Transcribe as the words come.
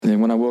And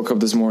when I woke up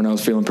this morning, I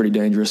was feeling pretty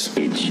dangerous.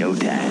 It's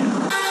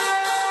showtime.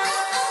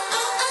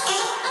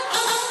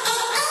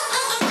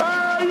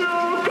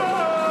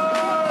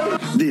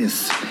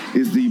 This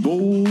is the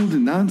Bold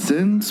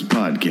Nonsense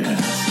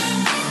Podcast.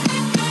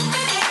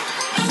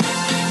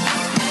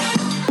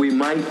 We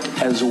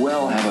might as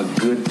well have a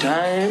good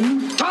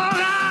time.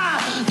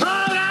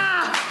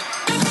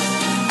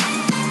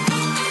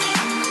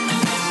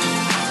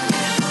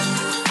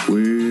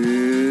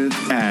 With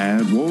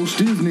at Walt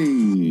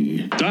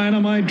Disney.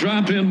 Dynamite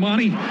drop-in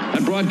money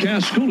at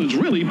broadcast school has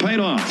really paid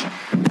off.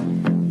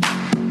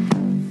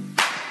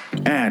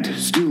 At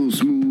Still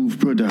Smooth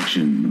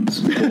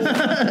Productions.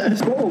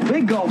 Oh,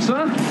 big gulps,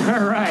 huh?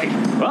 All right.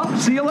 Well,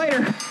 see you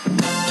later.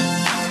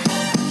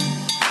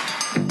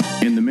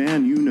 And the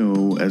man you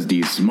know as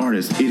the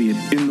smartest idiot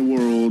in the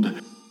world.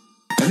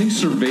 I think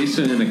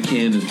cerveza in a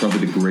can is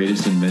probably the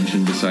greatest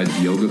invention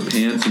besides yoga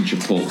pants and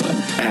Chipotle.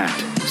 At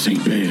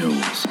St.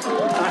 Bale's.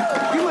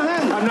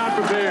 I'm not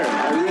prepared.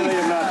 I really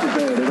am not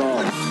prepared at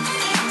all.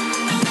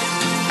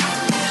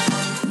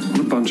 What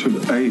a bunch of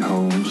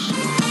a-holes.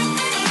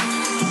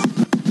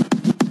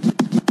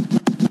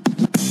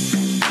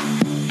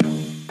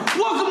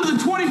 Welcome to the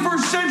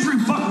 21st century,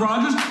 Buck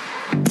Rogers.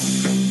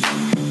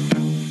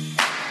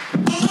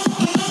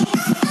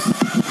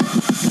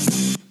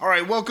 All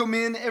right, welcome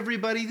in,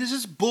 everybody. This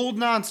is Bold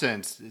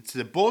Nonsense. It's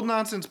the Bold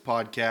Nonsense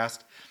Podcast.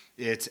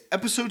 It's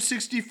episode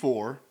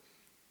 64,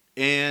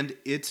 and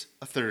it's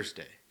a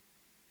Thursday.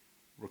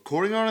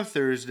 Recording on a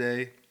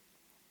Thursday.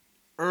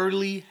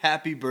 Early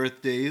happy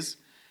birthdays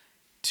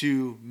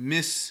to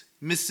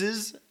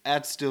Mrs.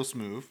 at Still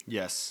Smooth.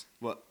 Yes.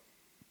 What?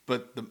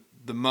 But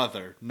the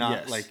mother,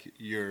 not Yes. like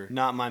your...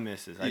 Not my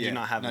missus. I do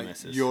not have a not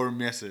missus. Your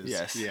missus.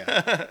 Yes.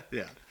 Yeah.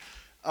 Yeah.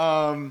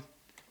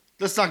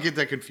 Let's not get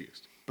that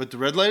confused. But the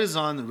red light is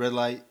on. The red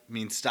light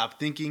means stop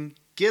thinking,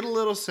 get a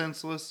little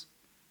senseless.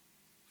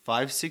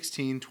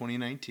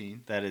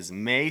 5/16/2019. That is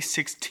May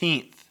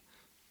 16th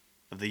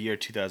of the year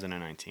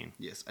 2019.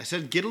 Yes, I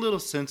said get a little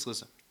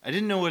senseless. I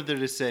didn't know whether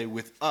to say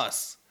with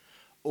us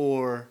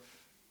or,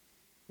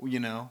 you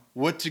know,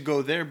 what to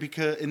go there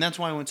and that's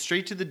why I went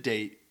straight to the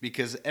date,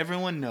 because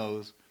everyone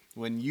knows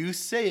when you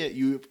say it,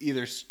 you've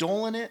either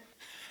stolen it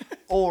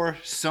or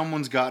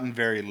someone's gotten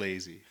very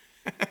lazy.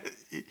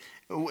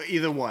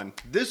 Either one.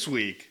 This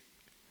week,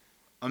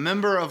 a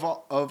member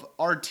of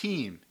our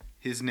team,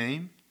 his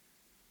name,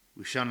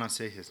 we shall not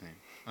say his name,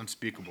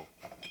 unspeakable.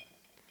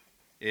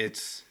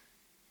 It's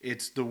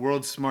the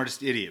world's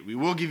smartest idiot. We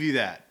will give you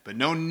that, but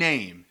no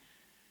name,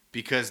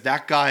 because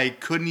that guy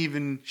couldn't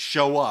even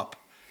show up.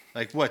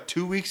 Like, what,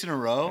 2 weeks in a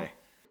row? Hey.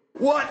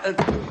 What an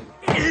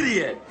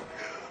idiot.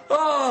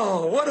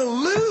 Oh, what a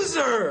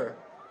loser.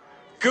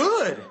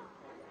 Good.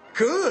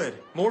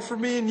 More for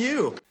me and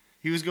you.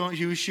 He was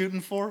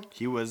shooting for?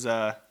 He was,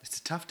 It's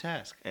a tough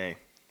task. hey,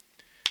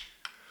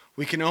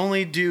 we can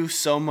only do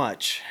so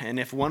much. And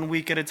if 1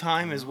 week at a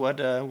time is what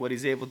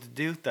he's able to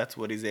do, that's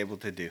what he's able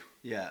to do.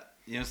 Yeah.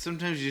 You know,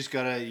 sometimes you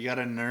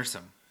gotta nurse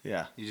him.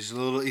 Yeah. He's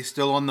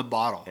still on the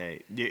bottle.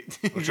 Hey.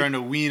 We're trying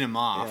to wean him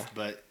off, Yeah.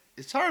 but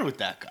it's hard with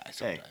that guy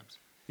sometimes.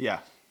 Yeah.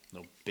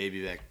 Little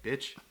baby back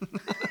bitch.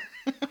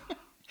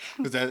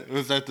 was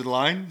that the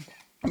line?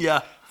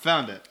 Yeah.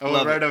 Found it. Oh,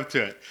 Love right it. up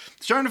to it.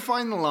 Trying to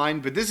find the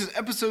line, but this is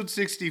episode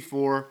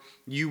 64.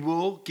 You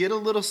will get a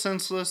little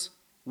senseless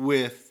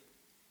with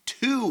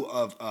two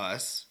of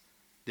us.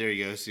 There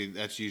you go. See,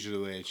 that's usually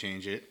the way I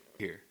change it.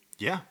 Here.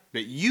 Yeah.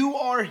 But you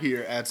are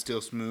here at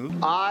Still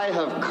Smooth. I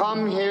have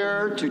come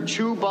here to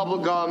chew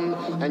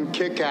bubblegum and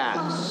kick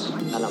ass.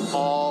 And I'm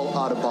all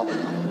out of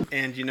bubblegum.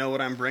 And you know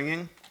what I'm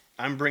bringing?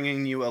 I'm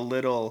bringing you a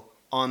little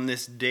on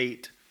this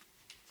date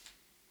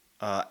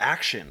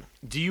action.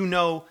 Do you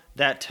know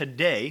that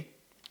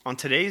on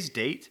today's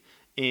date,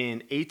 in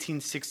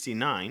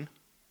 1869,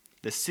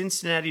 the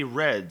Cincinnati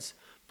Reds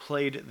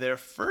played their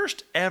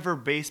first ever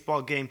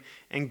baseball game,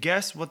 and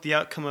guess what the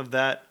outcome of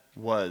that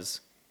was,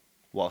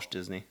 Walt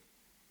Disney?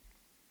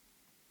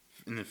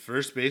 In the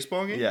first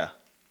baseball game? Yeah.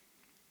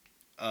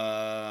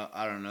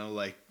 I don't know,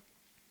 like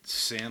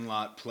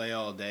Sandlot play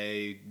all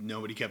day,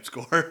 nobody kept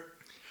score.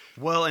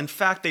 Well, in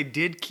fact, they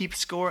did keep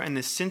score, and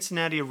the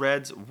Cincinnati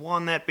Reds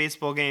won that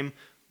baseball game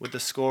with a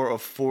score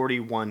of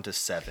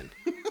 41-7.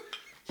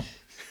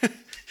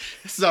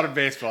 It's not a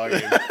baseball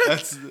game.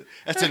 That's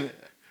an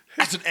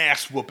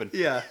ass whooping.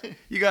 Yeah,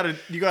 you got a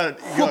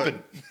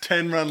Whooping.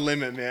 10-run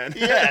limit, man.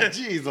 Yeah,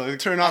 jeez. Like,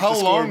 Turn off how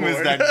the long was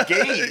scoreboard. that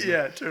game?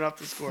 Yeah, turn off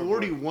the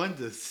scoreboard.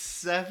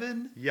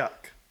 41-7. Yuck.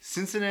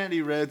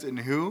 Cincinnati Reds and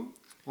who?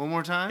 One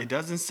more time. It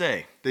doesn't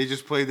say. They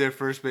just played their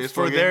first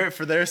baseball game.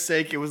 For their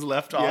sake, it was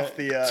left off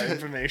the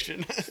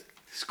information.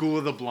 School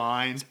of the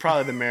Blind.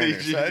 Probably the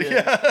Mariners.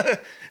 Yeah.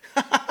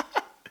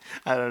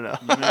 I don't know.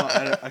 You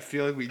know, I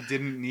feel like we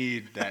didn't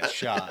need that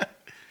shot.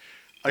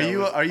 Are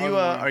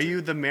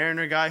you the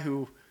Mariner guy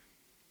who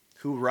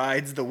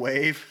rides the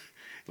wave?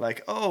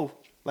 Like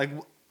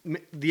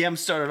the M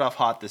started off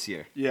hot this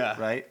year. Yeah.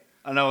 Right?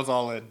 And I was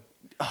all in.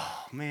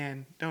 Oh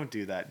man, don't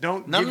do that.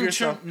 Don't Not give in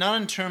yourself.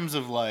 not in terms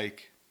of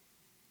like.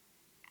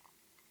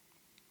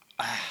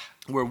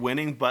 we're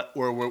winning, but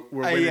we're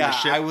winning the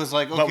ship. I was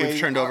like, okay, but we've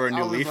turned over a new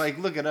I was leaf. like,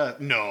 look at us.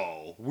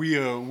 No, we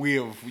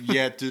have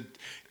yet to.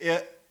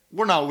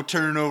 We're not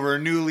turning over a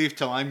new leaf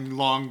till I'm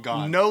long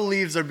gone. No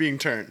leaves are being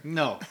turned.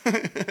 No.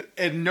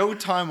 At no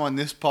time on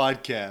this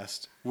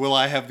podcast will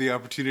I have the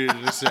opportunity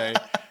to say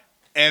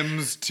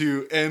M's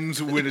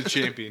win a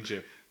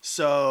championship.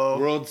 So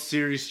World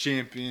Series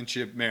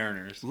championship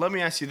Mariners. let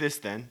me ask you this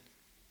then.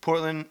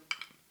 Portland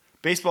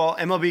baseball,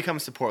 MLB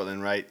comes to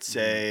Portland, right?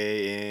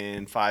 Say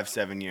in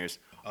 5-7 years.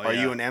 Are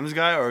you an M's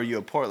guy or are you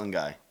a Portland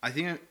guy? I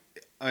think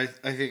I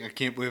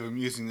can't believe I'm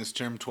using this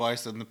term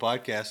twice on the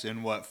podcast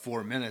in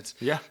 4 minutes.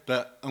 Yeah.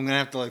 But I'm gonna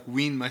have to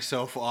wean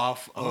myself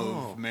off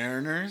of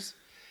Mariners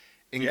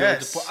and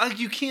Yes. go to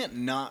you can't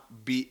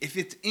not be if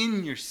it's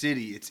in your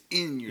city, it's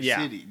in your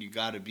city. You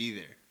gotta be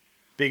there.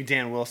 Big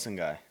Dan Wilson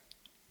guy.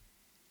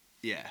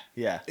 Yeah.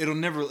 Yeah.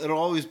 It'll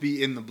always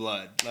be in the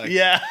blood.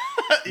 Yeah.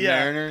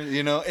 Mariners,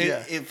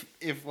 Yeah.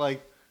 if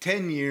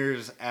 10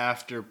 years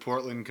after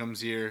Portland comes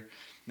here,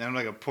 and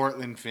I'm a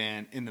Portland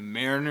fan, and the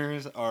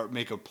Mariners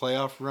make a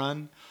playoff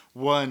run,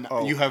 one,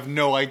 you have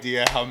no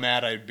idea how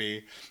mad I'd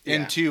be.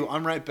 And two,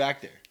 I'm right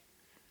back there.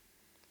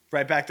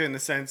 Right back there in the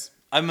sense.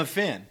 I'm a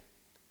fan.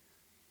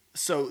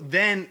 So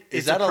then Is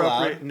it's that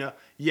appropriate. allowed? No.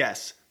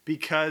 Yes.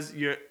 Because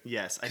you're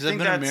yes. I Because I've think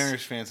been a that's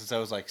Mariners fan since I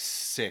was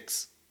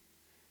 6.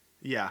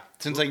 yeah.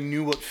 Since I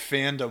knew what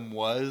fandom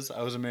was,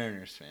 I was a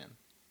Mariners fan.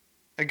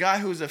 A guy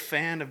who's a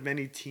fan of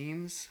many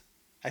teams,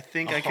 I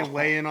think I can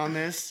weigh in on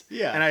this.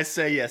 Yeah. And I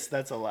say yes,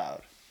 that's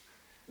allowed.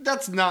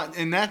 That's not,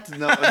 and that's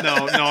no.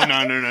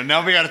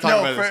 Now we got to talk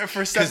about this.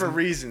 For separate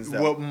reasons,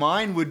 though. What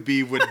mine would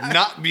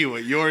not be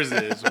what yours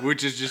is,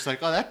 which is just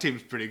that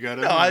team's pretty good.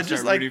 No, I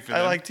just like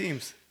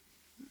teams.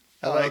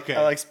 I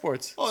like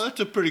sports. Oh, that's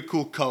a pretty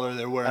cool color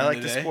they're wearing I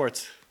like today. the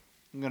sports.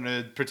 I'm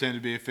gonna pretend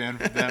to be a fan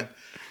for them.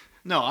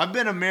 No, I've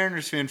been a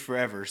Mariners fan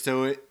forever.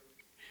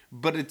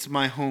 But it's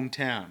my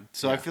hometown,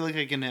 so I feel like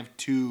I can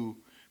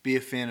be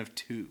a fan of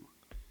two.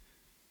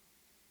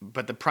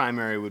 But the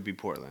primary would be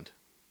Portland.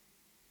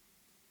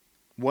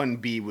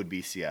 1B would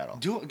be Seattle.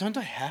 Don't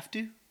I have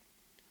to?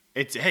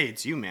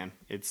 It's you, man.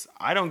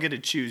 I don't get to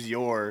choose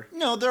your.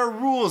 No, there are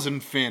rules in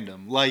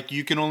fandom.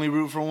 You can only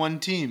root for one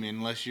team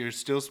unless you're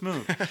still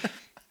smooth.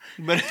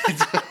 but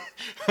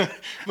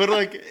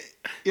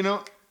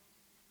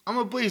I'm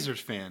a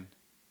Blazers fan,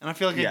 and I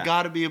feel like I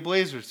gotta be a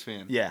Blazers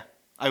fan. Yeah.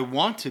 I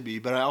want to be,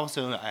 but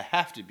I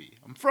have to be.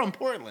 I'm from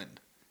Portland.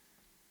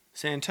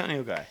 San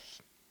Antonio guy.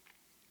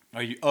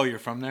 Are you? Oh, you're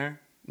from there?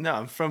 No,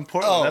 I'm from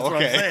Portland. That's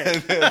what I'm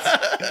saying.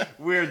 That's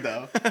weird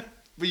though.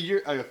 But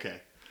you're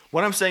okay.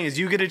 What I'm saying is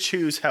you get to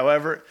choose.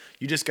 However,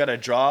 you just got to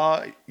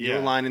draw your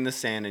line in the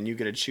sand, and you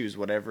get to choose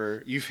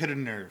whatever. You've hit a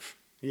nerve.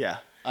 Yeah.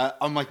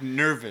 I'm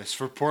nervous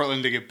for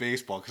Portland to get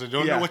baseball because I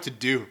don't know what to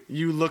do.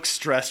 You look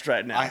stressed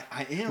right now.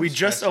 I am. We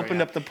just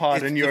opened up the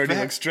pod, and you already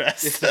look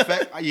stressed. It's the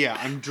fact. Yeah,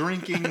 I'm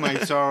drinking my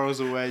sorrows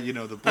away.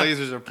 The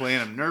Blazers are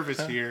playing. I'm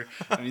nervous here.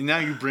 Now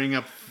you bring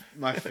up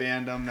my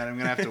fandom that I'm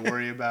gonna have to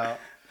worry about.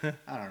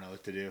 I don't know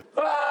what to do.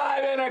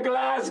 I'm in a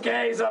glass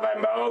case of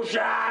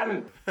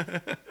emotion.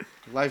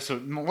 Life's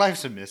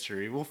a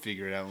mystery. We'll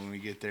figure it out when we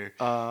get there.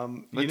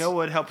 You know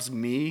what helps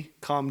me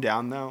calm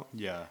down though?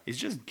 Yeah. Is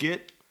just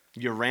get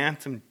your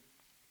random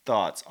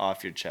thoughts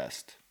off your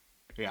chest.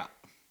 Yeah.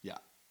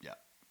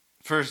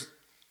 First,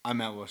 I'm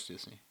at Walt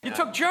Disney. You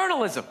took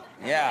journalism.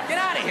 Yeah. Get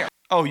out of here.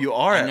 Oh, you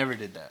are. I never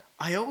did that.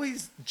 I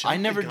always. I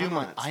never did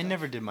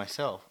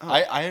myself. Oh.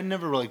 I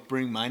never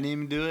bring my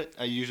name and do it.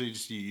 I usually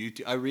just do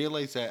YouTube. I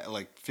realized that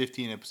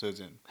 15 episodes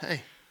in.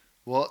 Hey,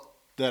 well,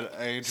 that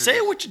I say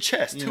it with your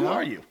chest. Who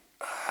are you?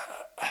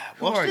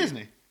 Walt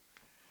Disney.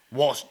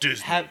 Walt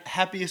Disney.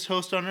 Happiest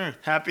host on earth.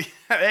 Happy.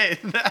 Hey,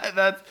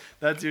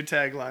 that's your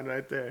tagline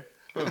right there.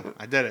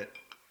 I did it.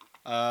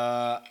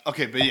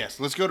 Okay, but yes,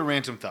 let's go to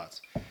random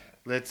thoughts.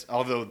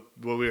 Although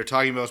what we were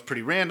talking about was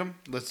pretty random,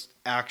 let's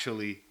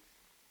actually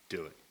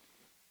do it.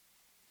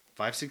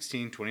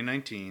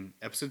 5/16/2019,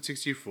 episode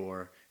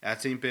 64.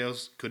 At St.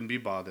 Bale's, couldn't be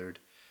bothered.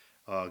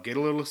 Get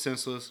a little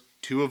senseless.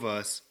 Two of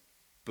us.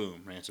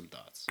 Boom. Random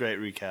thoughts. Great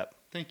recap.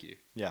 Thank you.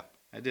 Yeah.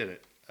 I did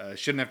it.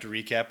 Shouldn't have to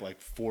recap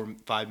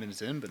 5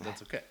 minutes in, but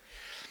that's okay.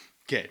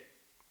 Okay.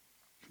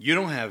 You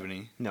don't have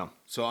any. No.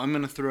 So I'm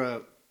going to throw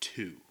out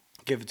two.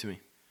 Give it to me.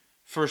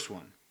 First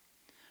one.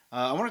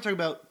 I want to talk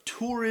about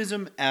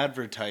tourism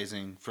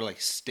advertising for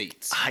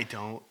states. I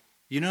don't.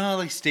 You know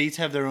how states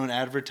have their own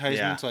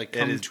advertisements,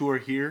 come tour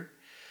here?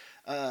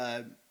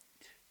 I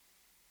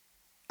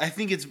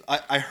think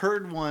I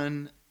heard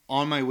one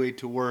on my way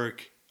to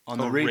work on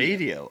the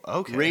radio.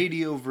 Okay.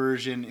 Radio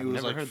version. It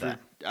was never heard that.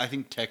 I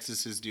think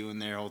Texas is doing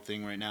their whole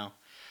thing right now.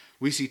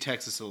 We see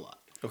Texas a lot.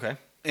 Okay.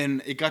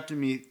 And it got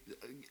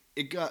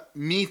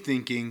me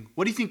thinking,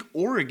 what do you think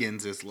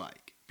Oregon's is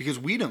like? Because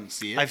we don't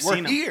see it. I've We're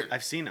seen here. them.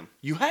 I've seen them.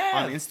 You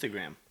have? On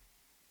Instagram.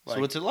 So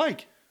what's it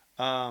like?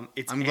 I'm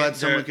glad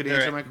someone could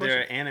answer my question.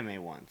 They're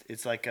anime ones.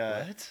 It's like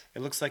What?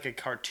 It looks like a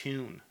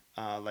cartoon.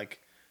 The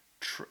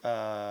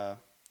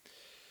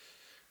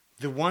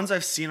ones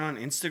I've seen on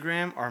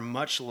Instagram are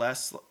much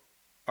less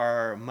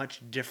are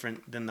much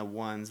different than the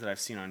ones that I've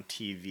seen on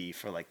TV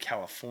for like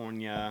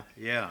California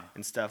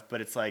and stuff.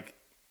 But it's like,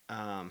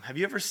 have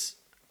you ever?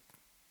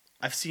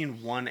 I've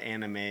seen one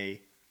anime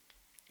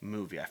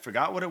movie. I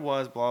forgot what it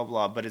was. Blah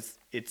blah. But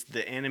it's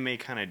the anime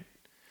kind of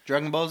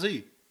Dragon Ball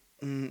Z.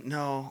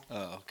 No.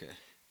 Oh, okay.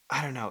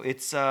 I don't know.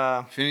 It's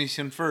Phineas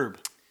and Ferb.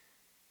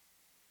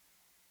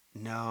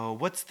 No.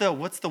 What's the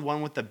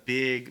one with the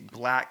big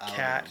black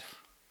cat?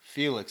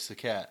 Felix the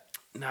cat.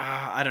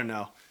 Nah, I don't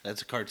know.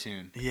 That's a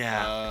cartoon.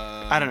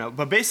 Yeah. I don't know.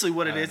 But basically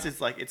what it is,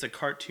 it's like it's a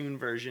cartoon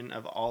version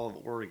of all of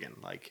Oregon.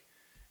 Like,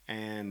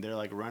 and they're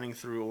like running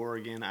through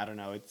Oregon. I don't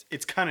know.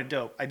 It's kind of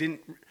dope. I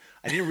didn't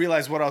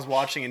realize what I was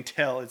watching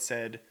until it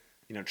said,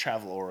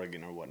 travel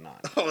Oregon or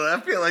whatnot. Oh,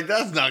 I feel like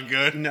that's not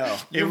good. No.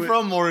 You're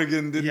from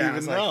Oregon, didn't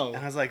even know.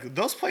 And I was like,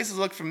 those places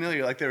look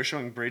familiar. Like they were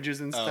showing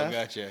bridges and stuff. Oh,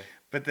 gotcha.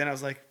 But then I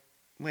was like,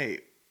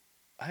 wait,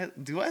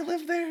 do I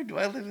live there? Do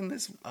I live in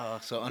this?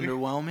 So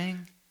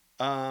underwhelming?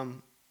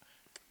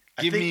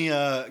 Give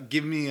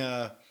me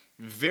a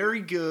very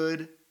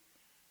good,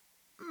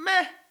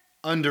 meh,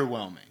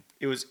 underwhelming.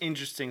 It was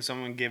interesting. So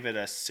I'm gonna give it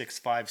a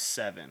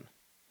 6.57.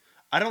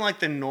 I don't like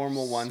the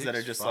normal ones that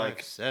are just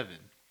like 6.57.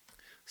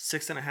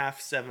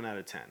 6.5, 7 out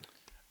of 10.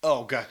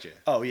 Oh, gotcha.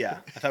 Oh yeah,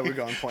 I thought we were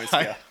going point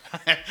scale.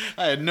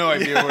 I had no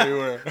idea where you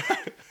were.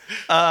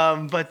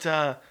 But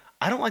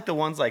I don't like the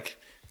ones like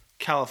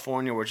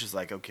California, where it's just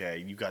like, okay,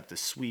 you got the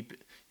sweep.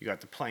 You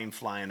got the plane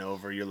flying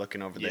over. You're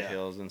looking over the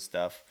hills and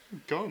stuff.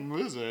 Come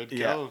visit.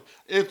 Yeah.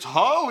 It's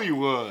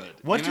Hollywood.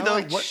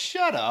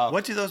 Shut up.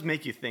 What do those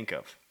make you think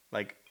of?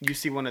 Like you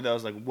see one of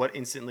those. Like what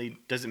instantly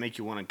does it make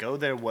you want to go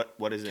there?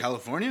 What is it?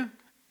 California?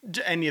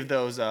 Any of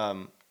those?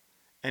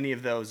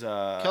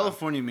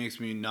 California makes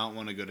me not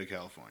want to go to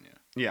California.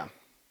 Yeah.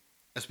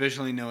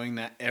 Especially knowing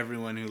that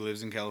everyone who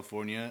lives in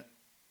California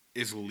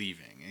is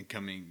leaving and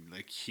coming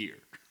like here.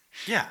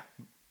 Yeah.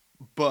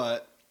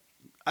 But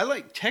I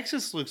like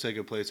Texas. Looks like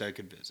a place I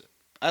could visit.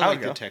 I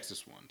like the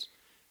Texas ones.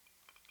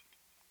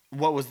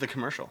 What was the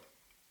commercial?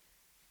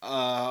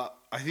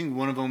 I think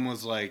one of them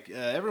was like,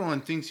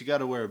 everyone thinks you got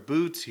to wear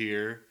boots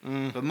here,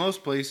 but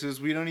most places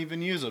we don't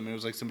even use them. It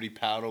was like somebody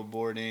paddle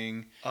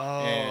boarding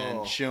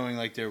and showing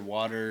like their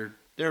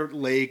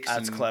lakes.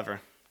 That's clever.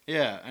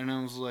 Yeah, and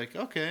I was like,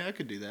 okay, I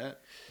could do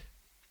that.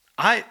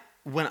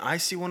 When I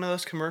see one of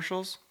those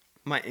commercials,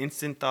 my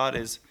instant thought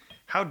is,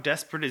 how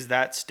desperate is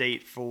that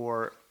state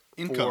for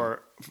income,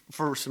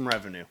 for some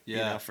revenue?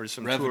 Yeah, for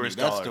some revenue, tourist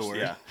that's dollars. the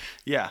word.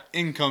 Yeah.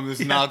 Income is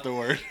not the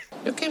word.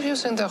 You keep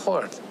using that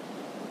word.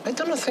 I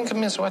don't think it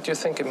means what you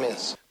think it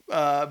means.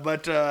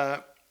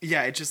 Yeah,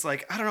 it's just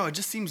like, I don't know. It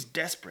just seems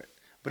desperate.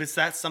 But is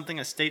that something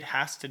a state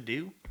has to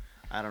do?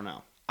 I don't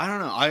know.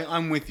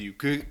 I'm with you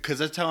because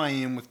that's how I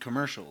am with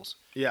commercials.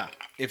 Yeah.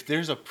 If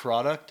there's a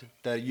product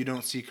that you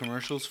don't see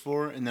commercials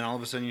for, and then all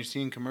of a sudden you're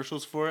seeing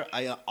commercials for it,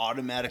 I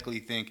automatically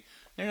think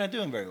they're not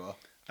doing very well.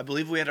 I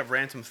believe we had a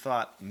random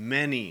thought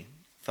many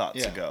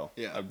thoughts ago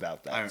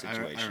about that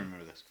situation. I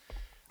remember this.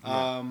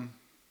 Yeah.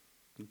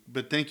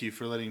 But thank you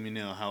for letting me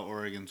know how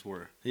Oregon's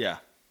were. Yeah.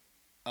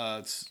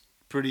 It's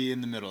pretty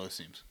in the middle, it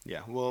seems.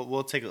 Yeah,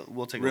 we'll take a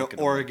real look at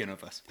Oregon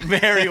of us.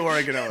 Very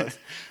Oregon of us.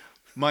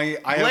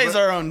 Blaze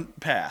our own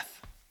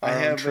path. I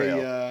have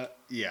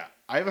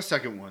a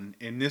second one,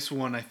 and this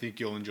one I think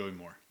you'll enjoy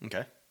more.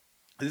 Okay.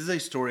 This is a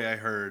story I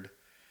heard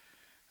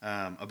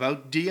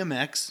about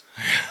DMX,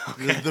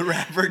 the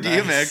rapper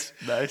DMX,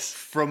 nice,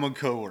 from a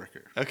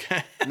coworker.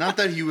 Okay. Not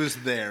that he was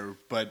there,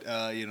 but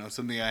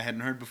something I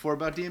hadn't heard before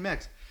about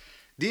DMX.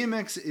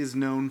 DMX is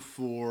known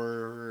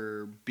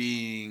for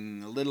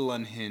being a little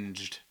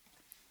unhinged.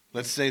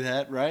 Let's say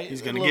that, right?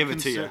 He's going to give it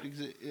to you.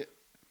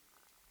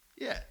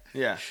 Yeah.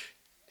 Yeah.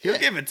 He'll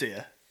give it to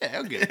you. Yeah,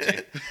 he'll give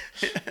it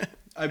to you.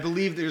 I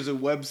believe there's a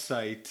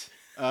website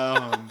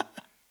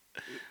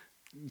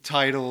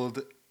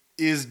titled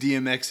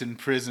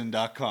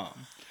isdmxinprison.com.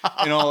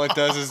 And all it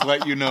does is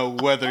let you know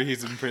whether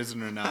he's in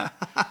prison or not.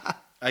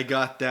 I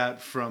got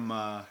that from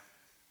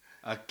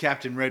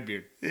Captain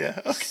Redbeard.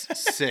 Yeah. Okay.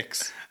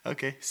 6.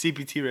 Okay.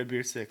 CPT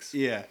Redbeard 6.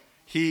 Yeah.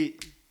 He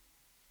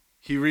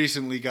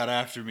recently got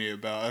after me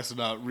about us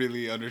not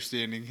really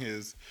understanding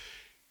his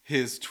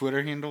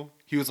Twitter handle.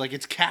 He was like,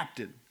 it's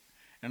Captain.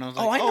 And I was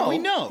like, I know. We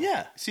know.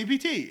 Yeah.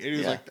 CPT. And he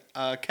was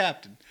like,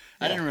 Captain.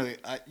 Yeah. I didn't really,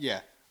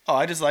 Oh,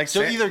 I just like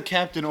so either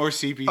Captain or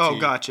CPT. Oh,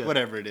 gotcha.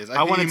 Whatever it is.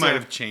 I think he might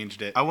have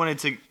changed it. I wanted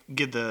to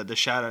give the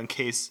shout out in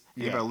case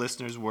any of our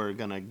listeners were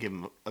going to give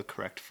him a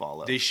correct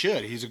follow. They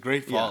should. He's a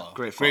great follow.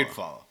 Yeah, great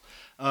follow.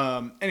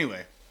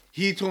 Anyway,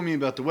 he told me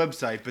about the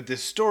website, but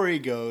this story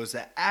goes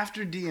that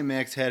after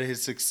DMX had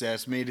his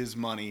success, made his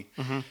money,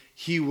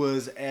 he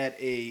was at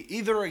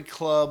either a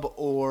club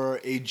or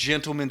a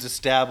gentleman's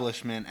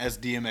establishment, as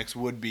DMX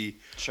would be.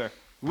 Sure.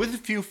 With a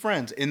few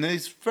friends, and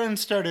these friends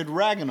started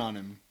ragging on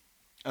him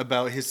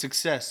about his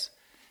success.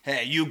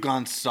 Hey, you've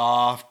gone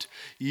soft.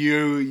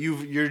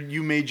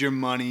 You made your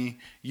money.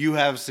 You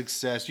have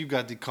success. You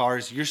got the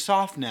cars. You're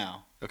soft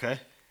now. Okay.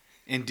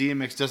 And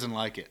DMX doesn't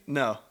like it.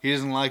 No, he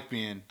doesn't like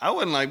being. I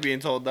wouldn't like being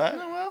told that.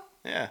 Oh, well,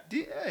 yeah.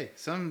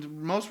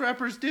 Most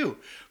rappers do,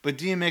 but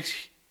DMX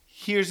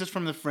hears this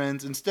from the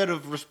friends. Instead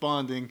of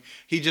responding,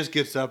 he just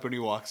gets up and he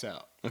walks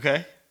out.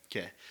 Okay.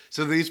 Okay.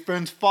 So these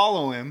friends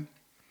follow him,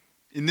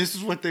 and this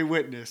is what they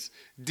witness.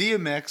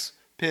 DMX,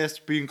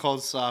 pissed, being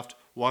called soft,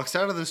 walks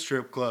out of the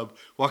strip club,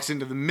 walks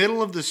into the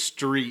middle of the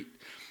street.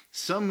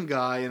 Some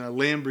guy in a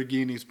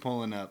Lamborghini's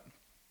pulling up.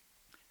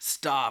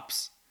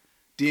 Stops.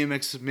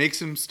 DMX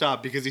makes him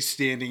stop because he's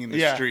standing in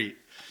the street.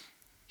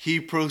 He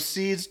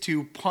proceeds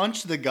to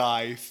punch the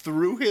guy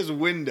through his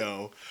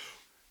window,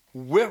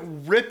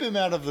 rip him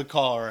out of the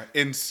car,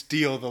 and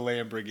steal the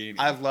Lamborghini.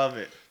 I love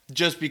it.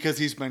 Just because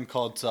he's been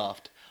called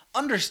soft.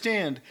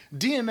 Understand,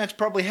 DMX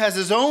probably has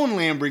his own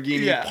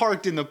Lamborghini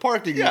parked in the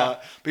parking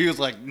lot, but he was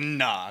like,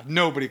 nah,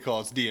 nobody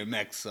calls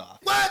DMX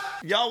soft. What?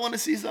 Y'all want to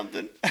see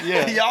something?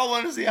 Yeah. Y'all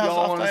want to see how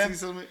soft I am? See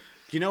something?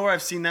 You know where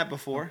I've seen that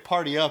before?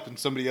 Party up in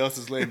somebody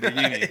else's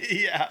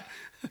Lamborghini. Yeah.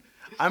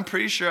 I'm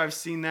pretty sure I've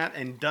seen that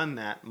and done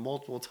that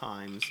multiple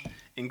times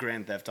in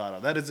Grand Theft Auto.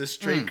 That is a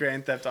straight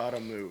Grand Theft Auto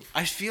move.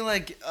 I feel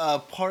like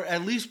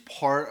at least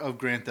part of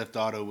Grand Theft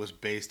Auto was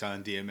based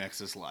on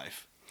DMX's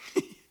life.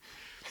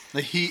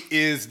 Like, he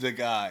is the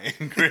guy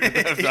in Grand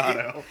Theft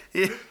Auto.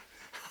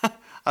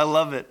 I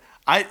love it.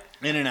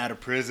 In and out of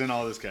prison,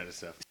 all this kind of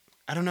stuff.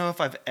 I don't know if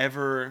I've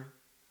ever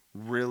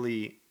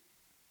really...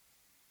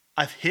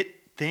 I've hit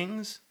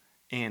things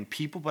and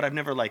people, but I've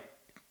never, like,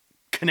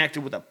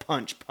 connected with a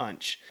punch.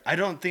 I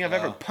don't think I've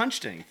ever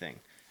punched anything.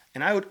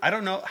 And I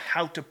don't know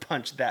how to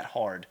punch that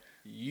hard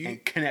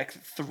and connect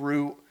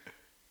through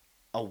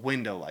a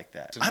window like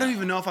that. I don't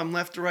even know if I'm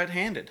left or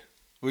right-handed.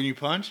 When you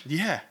punch?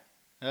 Yeah.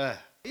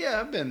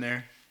 Yeah, I've been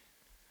there.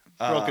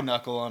 Broke a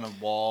knuckle on a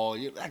wall,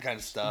 that kind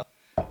of stuff.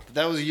 But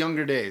that was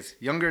younger days.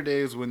 Younger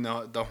days when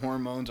the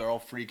hormones are all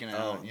freaking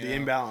out. The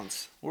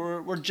imbalance.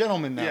 We're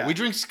gentlemen now. Yeah. We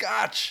drink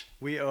scotch.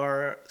 We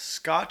are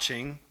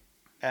scotching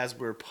as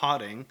we're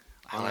potting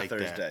on a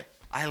Thursday. That.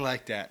 I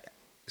like that.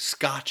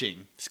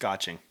 Scotching.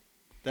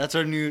 That's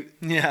our new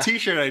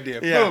t-shirt idea.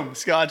 Yeah. Boom.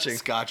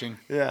 Scotching.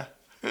 Yeah.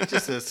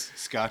 Just this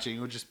scotching. It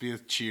would just be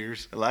with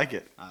cheers. I like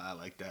it. I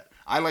like that.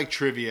 I like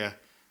trivia.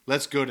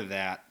 Let's go to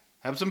that.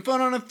 Have some fun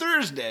on a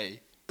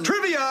Thursday.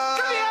 Trivia!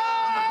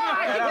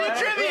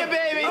 Trivia,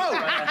 baby!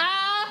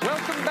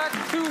 Welcome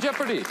back to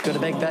Jeopardy! Gonna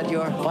make that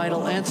your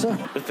final answer?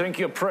 You think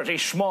you're pretty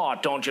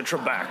smart, don't you,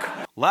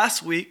 Trebek?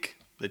 Last week,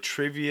 the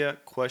trivia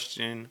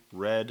question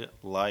read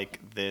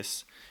like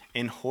this.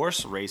 In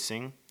horse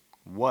racing,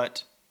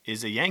 what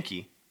is a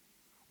Yankee?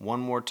 One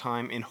more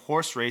time. In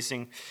horse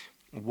racing,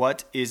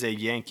 what is a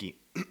Yankee?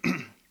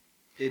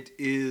 It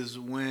is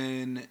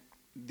when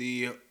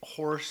the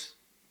horse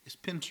is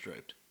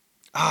pinstriped.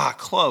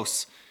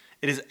 Close.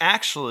 It is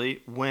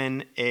actually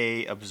when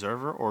a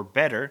observer or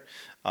bettor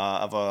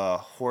of a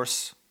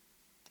horse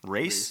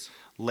race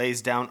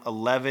lays down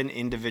 11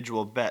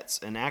 individual bets.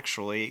 And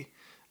actually,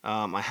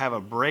 I have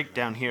a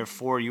breakdown here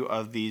for you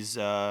of these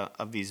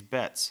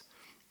bets.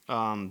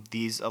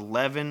 These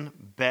 11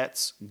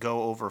 bets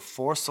go over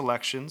 4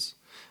 selections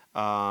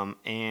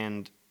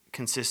and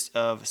consist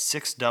of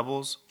 6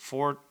 doubles,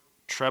 4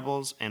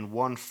 trebles, and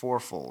 1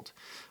 fourfold.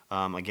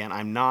 Again,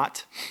 I'm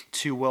not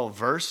too well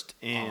versed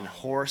in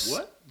horse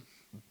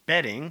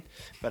betting,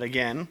 but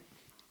again,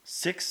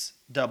 6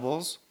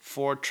 doubles,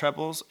 4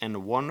 trebles,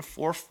 and 1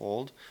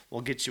 fourfold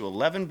will get you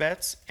 11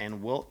 bets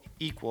and will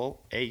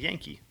equal a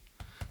Yankee.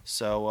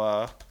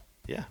 So,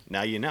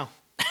 now you know.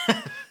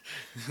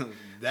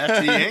 That's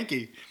a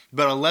Yankee.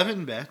 But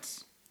 11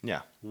 bets.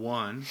 Yeah.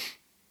 11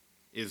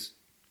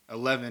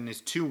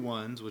 is 2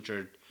 ones, which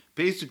are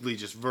basically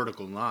just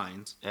vertical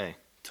lines. Hey,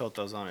 tilt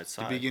those on its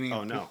side. Beginning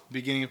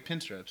of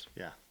pinstripes.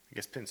 Yeah. I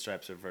guess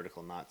pinstripes are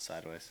vertical, not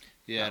sideways.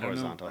 Yeah, not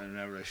horizontal. I'm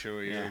not really sure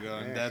where you're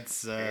going. Yeah.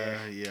 That's,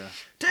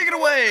 Take it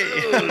away!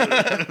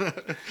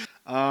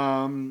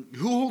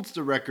 Who holds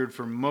the record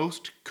for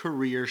most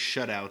career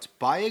shutouts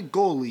by a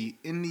goalie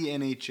in the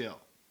NHL?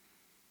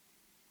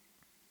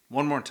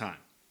 One more time.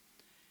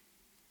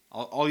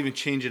 I'll even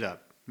change it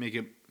up. Make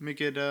it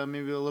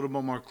maybe a little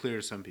bit more clear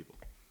to some people.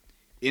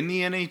 In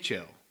the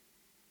NHL,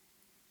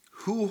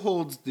 who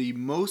holds the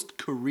most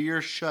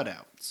career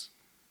shutouts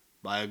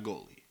by a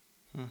goalie?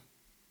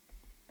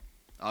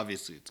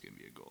 Obviously, it's going to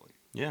be a goalie.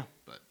 Yeah.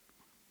 But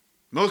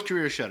most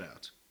career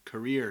shutouts.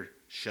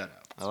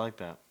 I like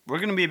that. We're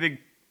going to be a big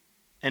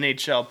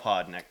NHL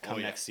pod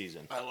next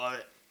season. I love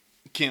it.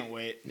 Can't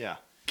wait. Yeah.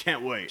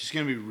 Can't wait. Just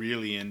going to be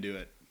really into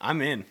it. I'm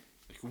in.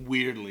 Like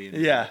weirdly into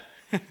it.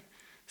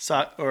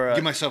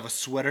 Give myself a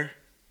sweater.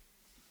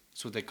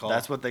 That's what they call.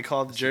 That's what they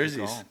call the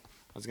jerseys. I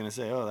was going to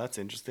say, that's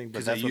interesting.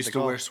 Because I used to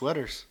wear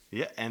sweaters.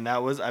 Yeah, and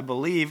that was, I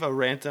believe, that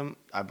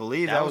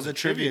was a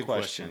trivia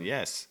question.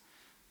 Yes.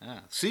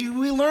 Yeah. See,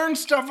 we learn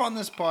stuff on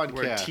this podcast.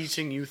 We're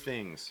teaching you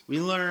things. We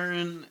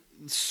learn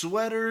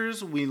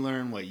sweaters, we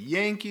learn what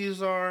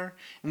Yankees are,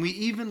 and we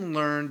even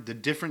learn the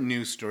different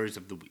news stories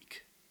of the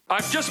week.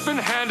 I've just been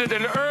handed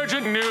an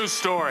urgent news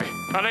story,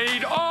 and I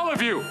need all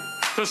of you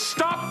to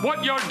stop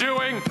what you're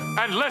doing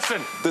and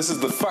listen. This is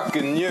the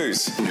fucking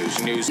news.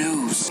 News.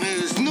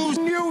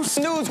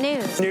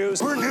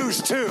 We're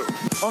news too.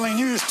 Only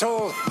news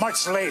told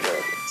much later.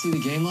 See the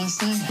game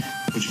last night?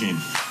 Which game?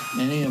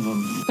 Any of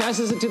them.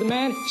 Passes it to the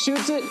man,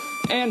 shoots it,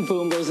 and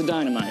boom goes the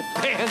dynamite.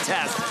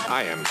 Fantastic.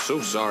 I am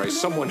so sorry.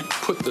 Someone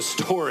put the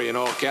story in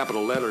all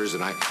capital letters,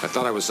 and I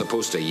thought I was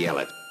supposed to yell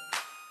it.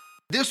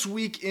 This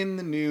week in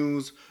the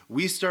news,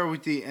 we start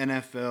with the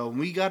NFL.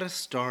 We got to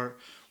start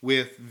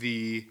with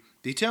the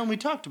town we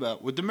talked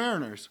about, with the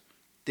Mariners.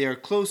 They are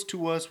close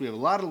to us. We have a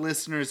lot of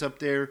listeners up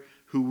there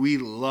who we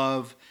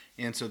love,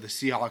 and so the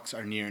Seahawks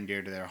are near and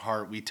dear to their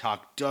heart. We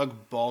talked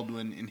Doug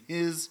Baldwin in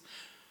his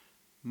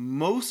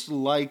most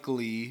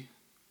likely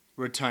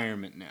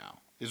retirement now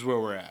is where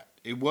we're at.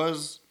 It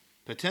was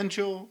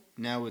potential,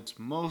 now it's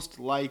most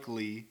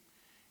likely,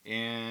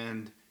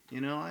 and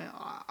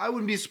I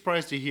wouldn't be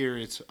surprised to hear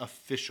it's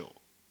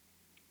official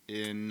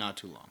in not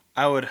too long.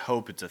 I would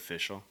hope it's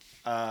official.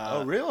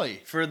 Oh,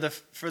 really? For the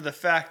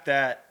fact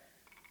that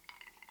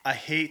I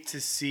hate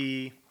to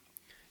see.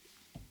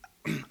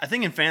 I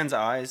think in fans'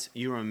 eyes,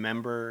 you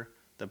remember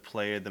the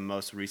player the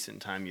most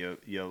recent time you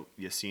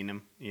seen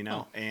him,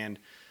 and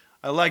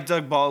I like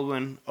Doug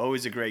Baldwin,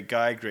 always a great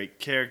guy, great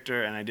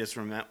character, and I just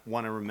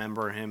want to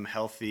remember him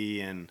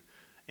healthy and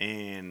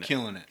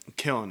killing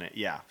it.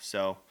 Yeah.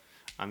 So,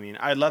 I mean,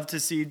 I'd love to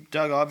see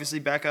Doug obviously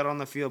back out on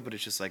the field, but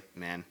it's just like,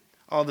 man,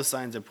 all the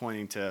signs are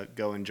pointing to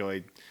go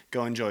enjoy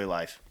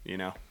life,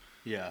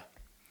 Yeah.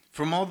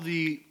 From all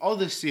the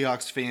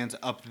Seahawks fans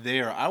up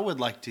there, I would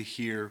like to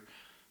hear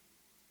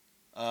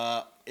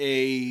not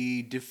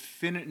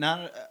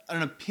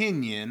an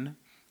opinion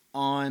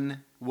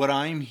on what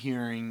I'm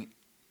hearing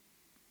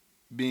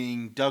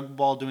being Doug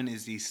Baldwin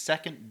is the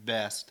second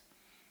best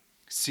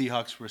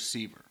Seahawks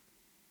receiver,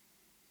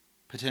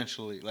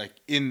 potentially, like,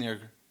 in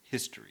their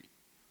history.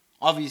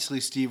 Obviously,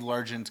 Steve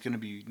Largent's going to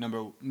be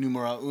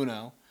numero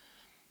uno,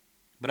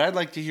 but I'd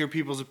like to hear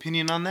people's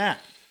opinion on that.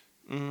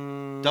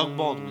 Doug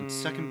Baldwin,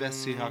 second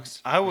best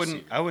Seahawks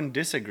receiver. I wouldn't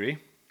disagree.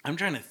 I'm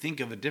trying to think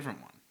of a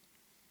different one.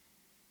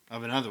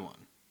 Of another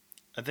one.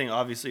 I think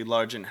obviously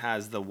Largent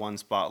has the one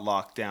spot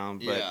locked down,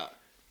 but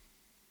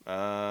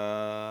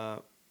I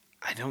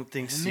don't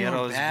think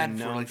Seattle has been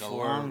known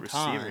for receivers.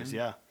 Time.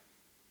 Yeah.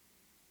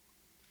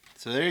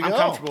 So there you go. I'm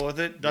comfortable with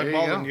it. Doug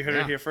Baldwin, you heard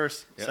it here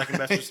first. Yeah. Second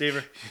best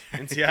receiver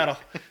in Seattle.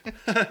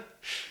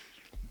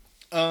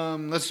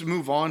 Let's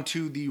move on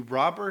to the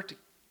Robert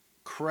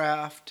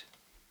Kraft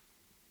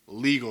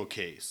legal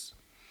case.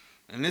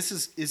 And this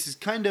is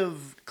kind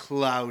of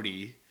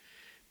cloudy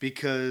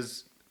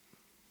because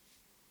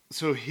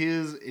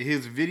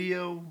his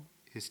video,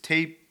 his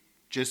tape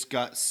just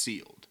got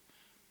sealed.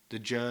 The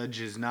judge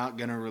is not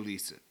going to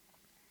release it.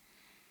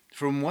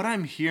 From what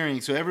I'm hearing,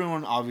 so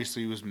everyone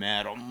obviously was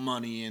mad on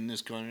money in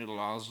this country,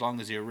 as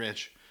long as you're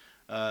rich,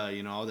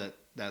 all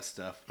that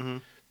stuff. Mm-hmm.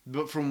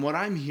 But from what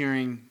I'm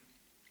hearing,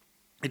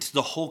 it's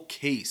the whole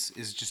case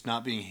is just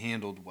not being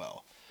handled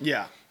well.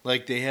 Yeah.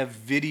 Like, they have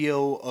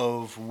video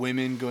of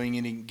women going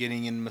in and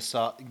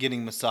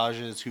getting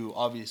massages who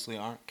obviously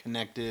aren't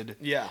connected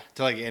to,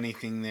 like,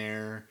 anything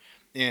there.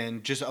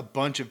 And just a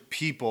bunch of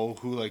people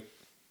who, like,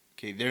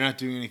 okay, they're not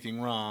doing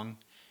anything wrong,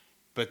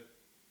 but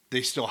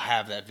they still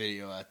have that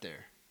video out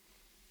there.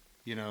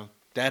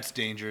 That's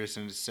dangerous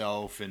in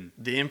itself. And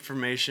the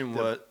information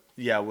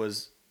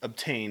was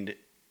obtained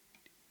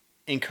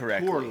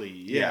incorrectly. Poorly,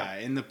 yeah.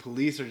 And the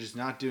police are just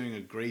not doing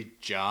a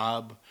great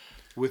job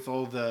with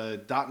all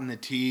the dotting the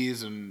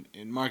T's and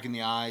marking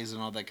the I's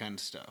and all that kind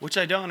of stuff. Which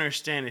I don't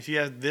understand. If you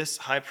have this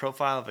high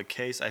profile of a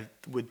case, I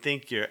would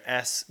think your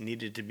S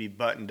needed to be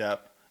buttoned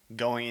up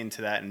going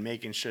into that and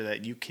making sure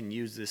that you can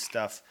use this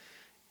stuff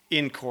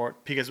in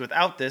court, because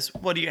without this,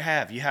 what do you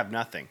have? You have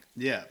nothing.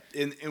 Yeah,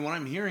 and what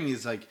I'm hearing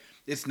is, like,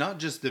 it's not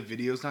just the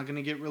video's not going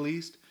to get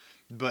released,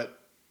 but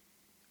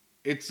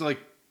it's like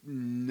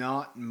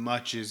not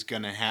much is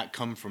going to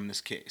come from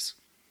this case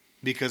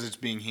because it's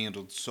being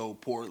handled so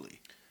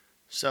poorly.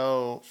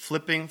 So,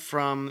 flipping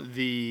from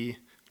the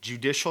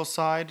judicial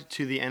side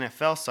to the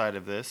NFL side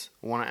of this,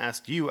 I want to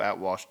ask you at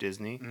Walsh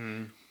Disney,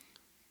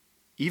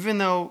 even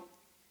though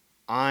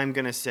I'm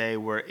going to say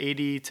we're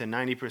 80 to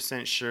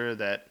 90% sure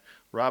that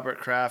Robert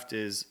Kraft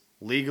is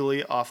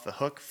legally off the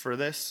hook for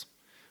this.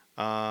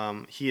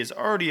 He has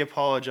already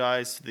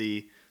apologized to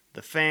the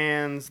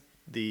fans,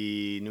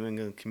 the New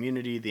England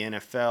community, the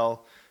NFL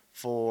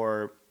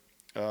for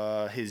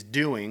his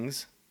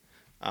doings.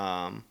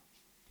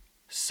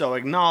 So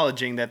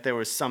acknowledging that there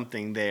was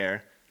something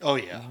there. Oh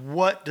yeah.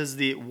 What are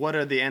the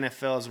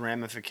NFL's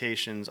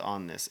ramifications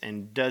on this?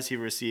 And does he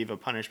receive a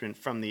punishment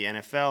from the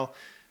NFL,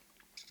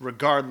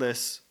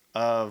 regardless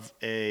of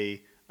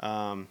a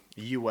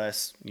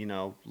U.S.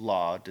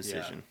 law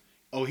decision? Yeah.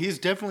 Oh, he's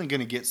definitely going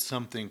to get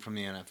something from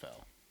the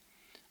NFL.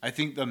 I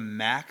think the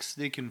max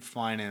they can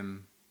fine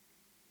him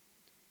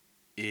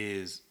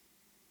is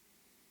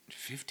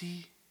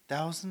 $50,000.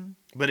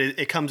 But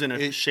it comes in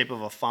a shape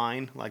of a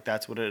fine, like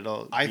that's what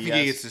it'll. I think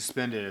he gets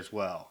suspended as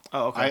well.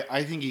 Oh, okay.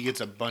 I think he gets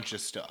a bunch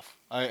of stuff.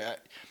 I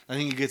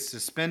think he gets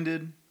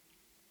suspended.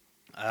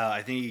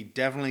 I think he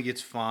definitely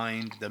gets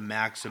fined the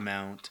max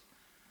amount.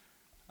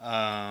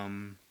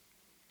 And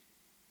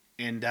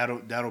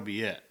that'll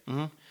be it.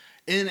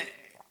 Mm-hmm.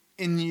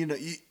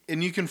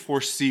 and you can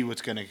foresee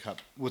what's gonna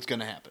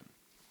happen.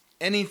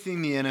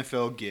 Anything the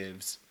NFL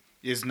gives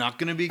is not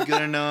gonna be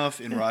good enough,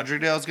 and Roger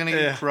Goodell's gonna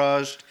get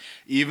crushed,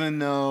 even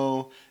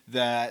though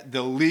that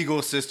the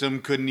legal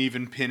system couldn't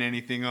even pin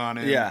anything on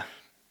it. Yeah.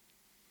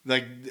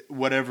 Like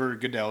whatever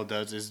Goodell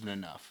does isn't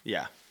enough.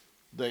 Yeah.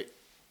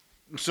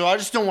 So I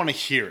just don't want to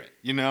hear it,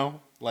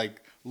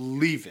 Like,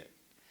 leave it.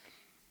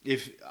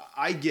 If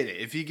I get it.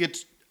 If he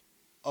gets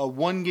a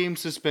 1-game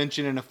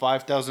suspension and a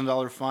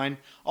 $5,000 fine,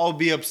 I'll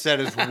be upset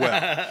as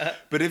well.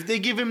 But if they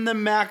give him the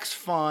max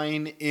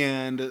fine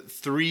and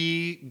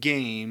 3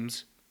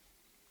 games,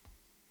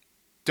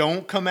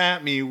 don't come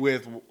at me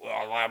with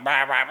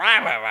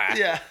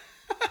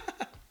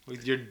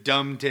with your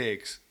dumb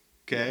takes,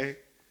 okay?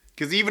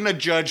 Because even a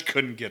judge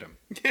couldn't get him.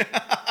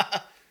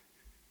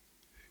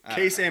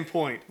 Case in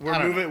point.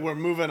 We're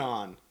moving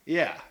on.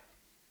 Yeah.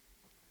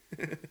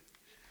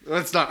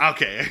 Let's not.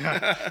 Okay.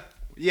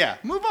 Yeah.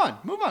 Move on.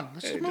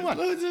 Let's just move on.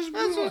 Let's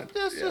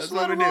just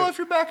let it roll off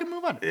your back and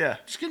move on. Yeah.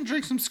 Just gonna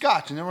drink some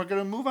scotch and then we're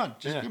gonna move on.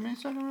 Just give me a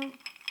second.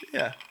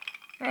 Yeah.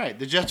 All right.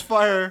 The Jets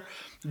fire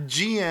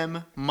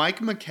GM Mike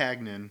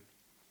McCagnon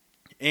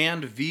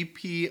and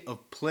VP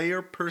of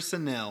Player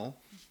Personnel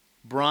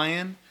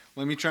Brian.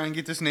 Let me try and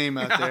get this name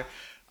out there.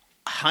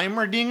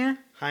 Heimerdinger.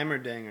 I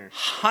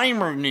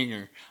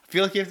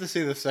feel like you have to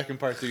say the second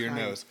part through your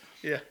nose.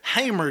 Yeah.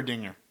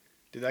 Heimerdinger.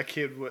 Dude, that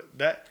kid,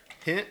 that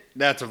hint?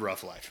 That's a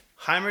rough life.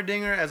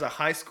 Heimerdinger, as a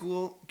high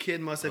school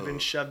kid, must have been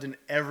shoved in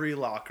every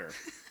locker.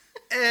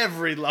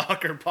 Every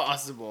locker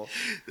possible.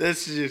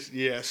 That's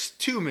just,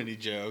 too many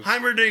jokes.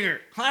 Heimerdinger.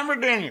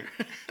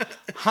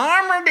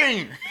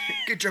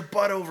 Get your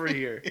butt over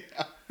here.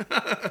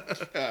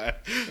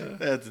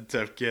 That's a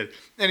tough kid.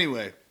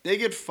 Anyway, they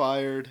get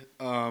fired.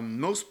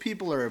 Most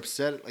people are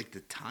upset at, like,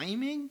 the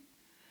timing.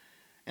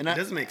 And it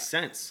doesn't make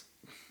sense.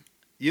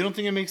 You don't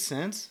think it makes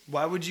sense?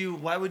 Why would you?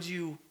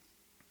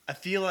 I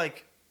feel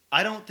like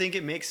I don't think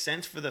it makes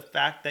sense for the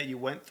fact that you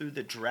went through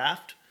the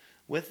draft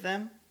with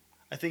them.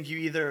 I think you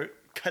either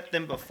cut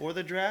them before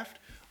the draft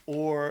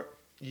or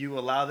you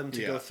allow them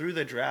to go through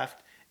the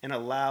draft and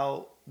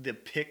allow the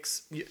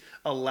picks,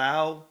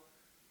 allow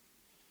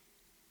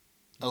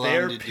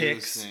their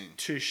picks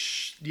to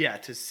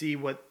see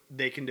what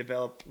they can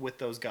develop with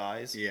those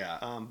guys. Yeah.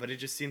 But it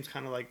just seems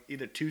kind of like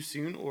either too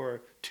soon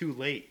or too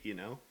late,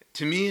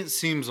 To me, it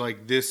seems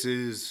like this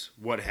is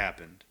what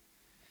happened.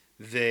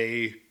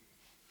 They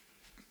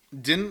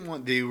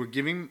were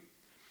giving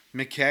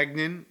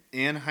McCagnon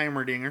and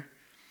Heimerdinger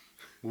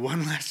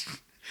one last,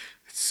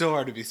 it's so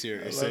hard to be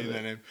serious saying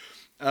that name.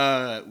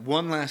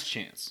 One last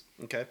chance.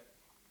 Okay.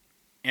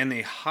 And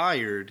they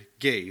hired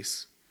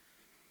Gase.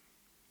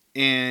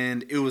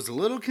 And it was a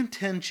little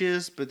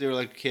contentious, but they were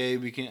like, okay,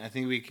 I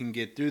think we can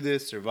get through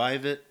this,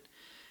 survive it.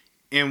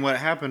 And what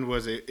happened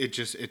was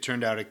it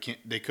turned out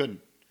they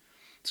couldn't.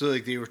 So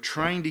like they were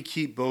trying to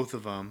keep both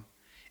of them,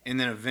 and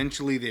then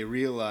eventually they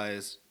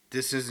realized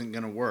this isn't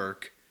going to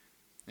work,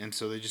 and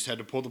so they just had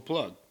to pull the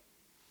plug.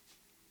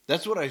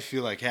 That's what I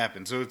feel like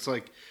happened. So it's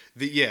like,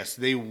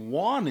 they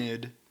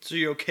wanted... So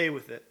you're okay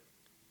with it?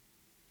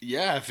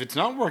 Yeah, if it's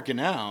not working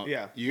out,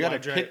 you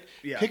got to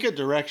pick a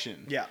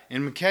direction. Yeah.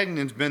 And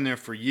McCagnon's been there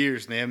for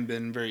years, and they haven't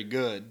been very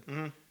good.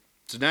 Mm-hmm.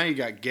 So now you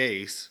got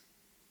Gase.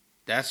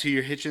 That's who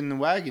you're hitching the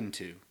wagon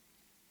to.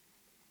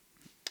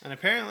 And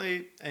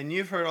apparently, and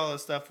you've heard all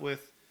this stuff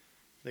with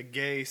the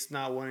Gase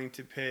not wanting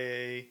to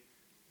pay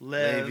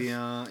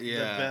Le'Veon,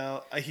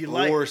 Bell.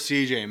 Or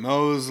C.J.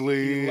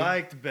 Mosley. He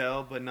liked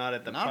Bell, but not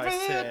at the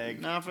price tag.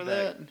 Not for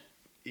that.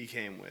 He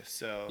came with.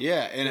 So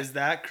and does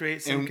that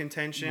create some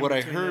contention? What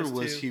I heard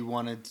was Gase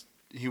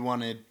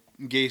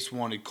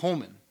wanted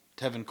Coleman,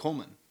 Tevin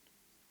Coleman.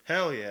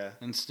 Hell yeah.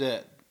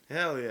 Instead.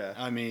 Hell yeah.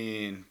 I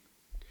mean,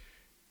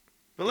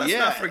 but let's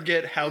not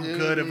forget how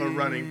good of a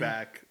running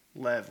back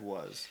Lev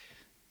was.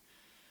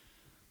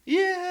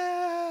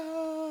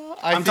 Yeah.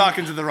 I'm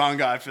talking to the wrong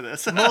guy for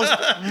this.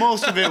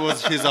 most of it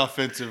was his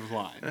offensive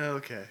line.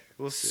 Okay.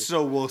 We'll see.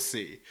 So we'll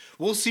see.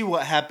 We'll see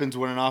what happens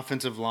when an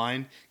offensive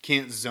line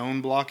can't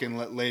zone block and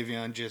let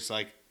Le'Veon just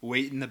like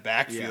wait in the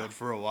backfield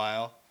for a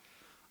while.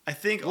 I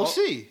think we'll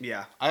see.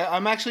 Yeah.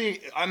 I'm actually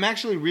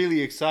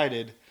really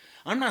excited.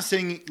 I'm not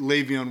saying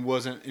Le'Veon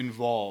wasn't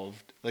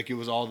involved, like it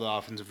was all the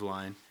offensive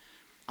line.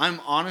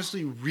 I'm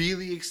honestly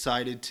really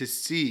excited to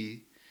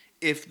see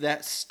if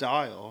that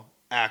style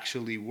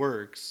actually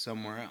works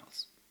somewhere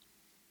else.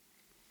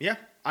 Yeah,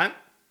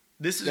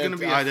 This is going to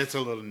be... that's a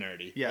little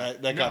nerdy. Yeah.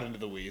 That got into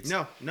the weeds.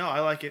 No,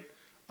 I like it.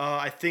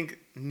 I think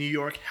New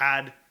York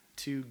had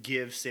to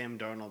give Sam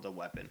Darnold a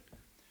weapon.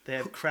 They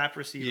have crap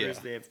receivers.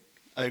 Yeah. They have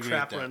a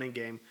crap running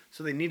game.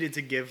 So they needed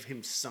to give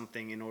him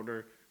something in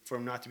order for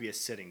him not to be a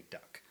sitting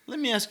duck. Let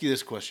me ask you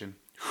this question.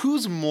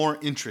 Who's more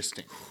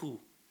interesting?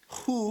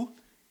 Who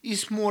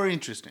is more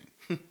interesting?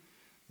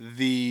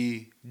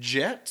 The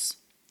Jets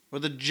or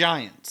the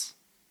Giants?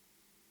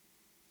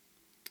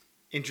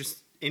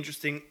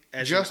 Interesting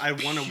as just I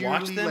want to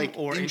watch them, like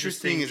or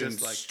interesting as in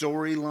like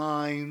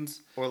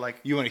storylines, or like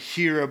you want to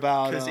hear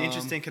about. Because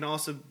interesting can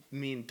also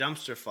mean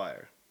dumpster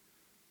fire.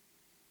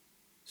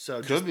 So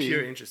Could just be.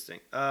 pure interesting.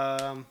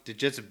 The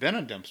Jets have been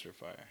a dumpster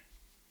fire.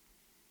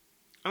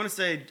 I'm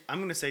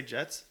gonna say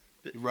Jets.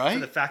 Right? For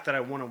the fact that I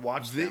want to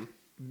watch them.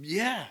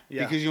 Yeah,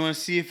 Yeah. because you want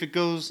to see if it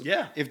goes.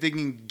 Yeah. If they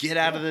can get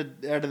out of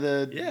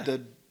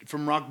the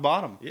from rock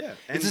bottom. Yeah.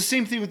 It's the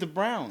same thing with the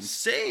Browns.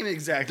 Same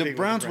exact The thing.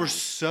 Browns with were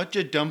such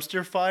a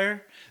dumpster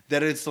fire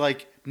that it's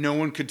like no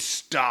one could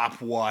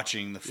stop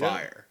watching the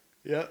fire.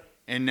 Yep.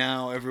 And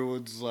now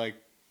everyone's like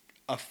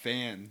a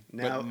fan,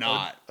 but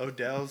not.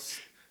 Odell's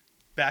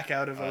back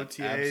out of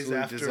OTAs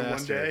after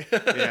disaster.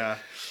 1 day. Yeah.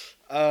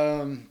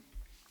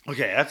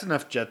 Okay, that's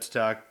enough Jets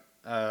talk.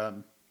 I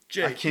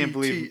can't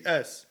believe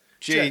Jets.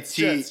 Jets.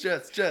 Jete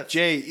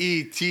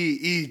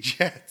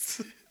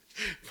Jets.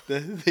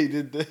 They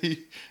did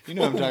you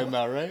know what I'm talking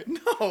about, right?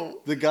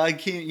 No. The guy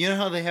came. You know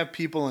how they have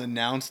people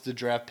announce the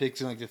draft picks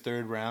in like the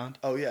third round?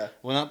 Oh yeah.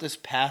 Well, not this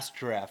past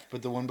draft,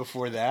 but the one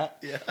before that.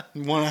 Yeah.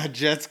 One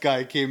Jets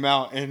guy came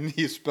out and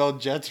he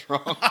spelled Jets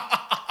wrong.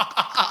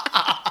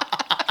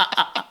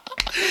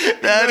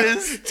 That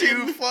is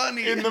too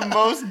funny. In the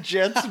most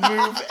Jets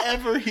move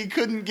ever, he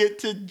couldn't get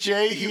to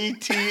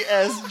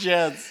Jets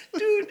Jets.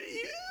 Dude,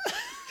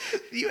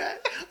 you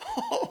had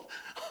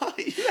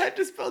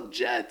to spell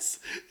Jets.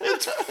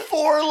 It's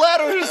 4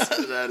 letters.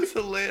 That is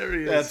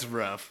hilarious. That's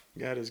rough.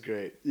 That is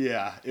great.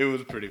 Yeah, it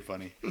was pretty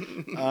funny.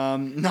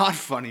 Not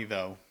funny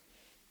though.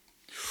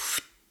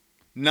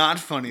 Not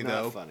funny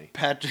though. Funny.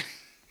 Patrick.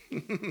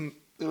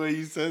 The way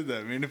you said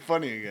that made it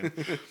funny again.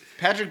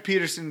 Patrick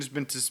Peterson has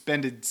been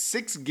suspended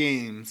 6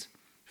 games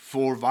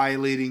for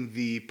violating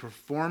the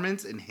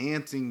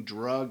performance-enhancing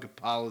drug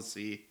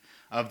policy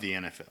of the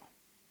NFL.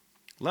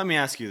 Let me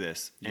ask you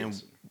this. Yes.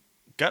 And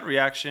gut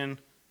reaction,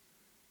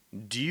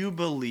 do you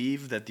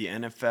believe that the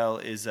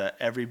NFL is a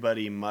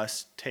everybody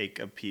must take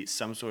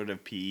some sort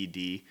of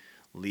PED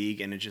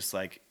league, and it's just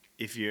like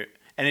it's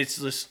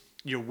just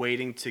you're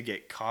waiting to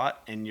get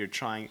caught and you're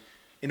trying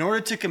in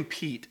order to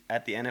compete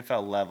at the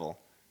NFL level?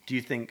 Do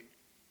you think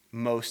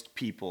most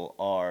people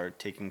are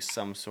taking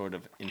some sort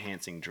of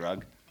enhancing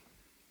drug?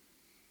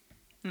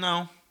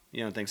 No.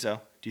 You don't think so?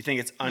 Do you think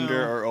it's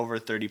under or over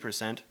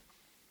 30%?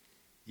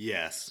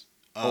 Yes.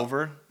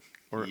 Over?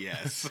 Or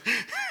yes.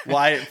 Well,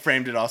 I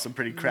framed it also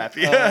pretty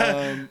crappy.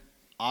 It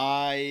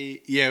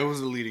was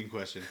a leading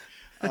question.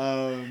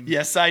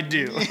 Yes, I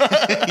do.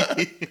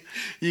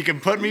 You can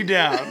put me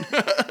down.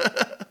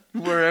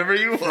 Wherever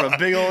you For a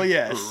big ol'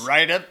 yes.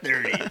 Right at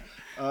 30.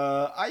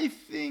 I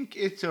think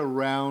it's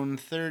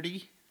around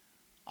 30.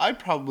 I'd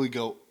probably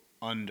go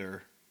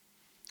under.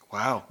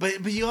 Wow.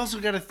 But you also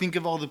got to think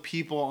of all the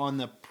people on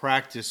the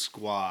practice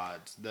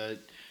squads, the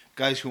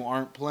guys who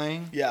aren't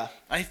playing. Yeah.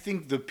 I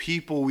think the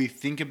people we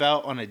think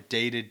about on a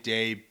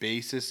day-to-day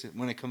basis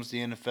when it comes to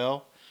the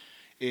NFL,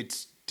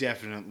 it's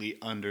definitely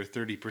under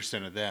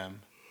 30% of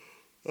them.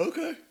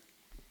 Okay.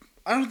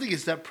 I don't think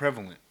it's that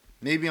prevalent.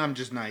 Maybe I'm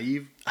just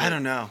naive. I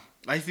don't know.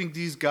 I think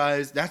these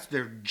guys, that's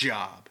their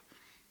job.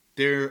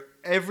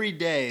 Every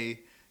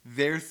day,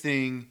 their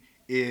thing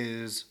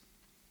is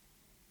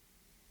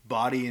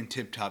body in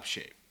tip-top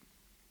shape.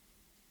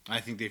 I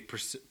think they've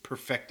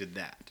perfected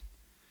that.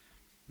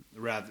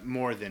 Rather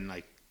more than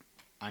like,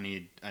 I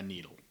need a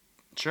needle.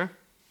 Sure.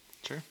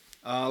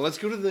 Let's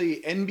go to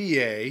the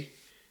NBA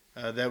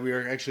that we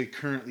are actually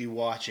currently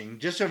watching.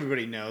 Just so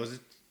everybody knows,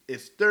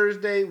 it's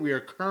Thursday. We are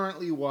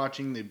currently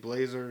watching the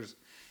Blazers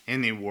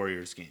and the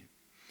Warriors game.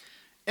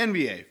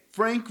 NBA.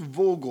 Frank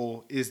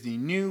Vogel is the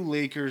new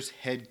Lakers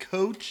head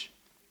coach.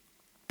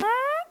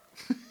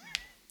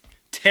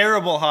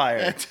 Terrible hire.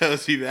 That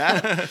tells you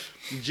that.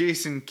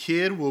 Jason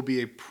Kidd will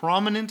be a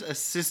prominent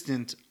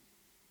assistant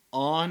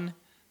on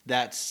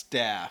that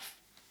staff.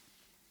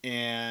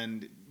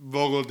 And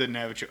Vogel didn't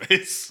have a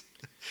choice.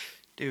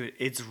 Dude,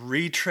 it's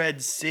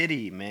retread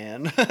city,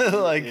 man.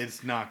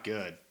 It's not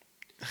good.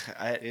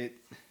 I'm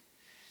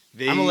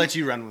gonna let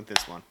you run with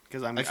this one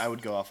because I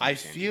would go off. I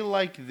feel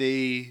like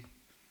okay.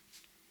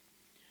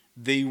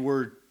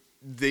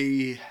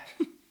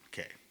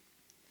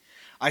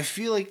 I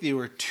feel like they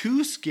were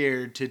too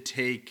scared to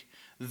take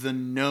the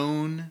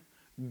known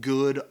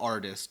good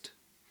artist.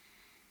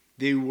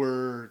 They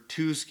were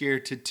too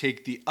scared to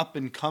take the up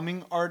and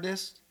coming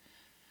artist.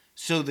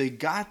 So they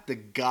got the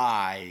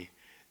guy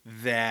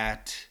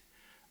that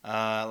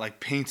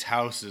paints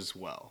houses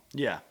well.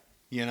 Yeah.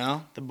 You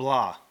know? The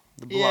blah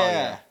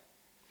Yeah.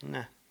 Guy.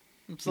 Nah.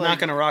 It's not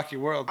going to rock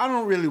your world. I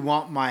don't really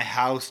want my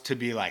house to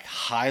be like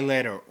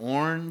highlight or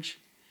orange.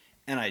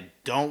 And I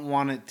don't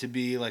want it to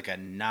be like a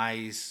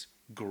nice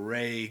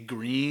gray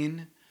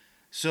green.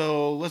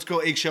 So let's go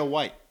eggshell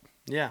white.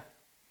 Yeah.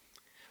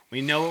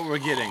 We know what we're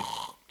getting.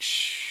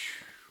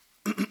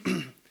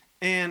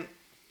 And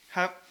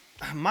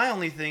my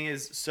only thing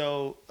is,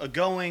 so a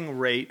going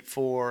rate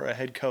for a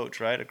head coach,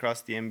 right,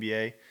 across the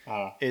NBA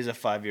is a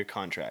 5-year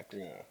contract.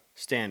 Yeah.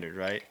 Standard,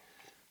 right?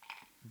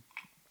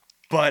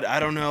 But I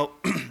don't know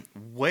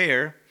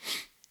where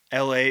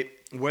the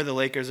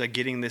Lakers are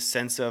getting this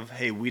sense of,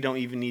 hey, we don't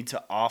even need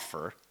to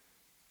offer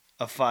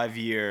a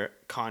 5-year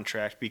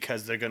contract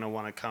because they're going to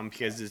want to come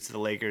because it's the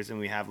Lakers and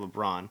we have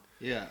LeBron.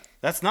 Yeah.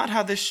 That's not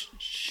how this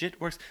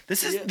shit works.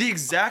 This is the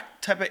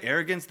exact type of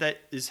arrogance that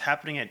is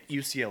happening at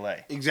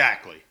UCLA.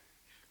 Exactly.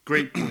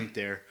 Great point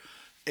there.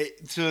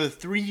 So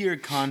 3-year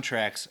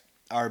contracts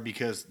are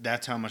because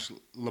that's how much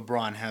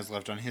LeBron has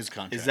left on his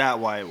contract. Is that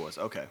why it was?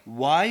 Okay.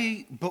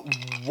 Why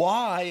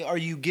are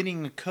you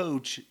getting a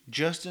coach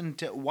just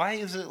until... Why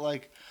is it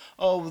like,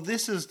 oh,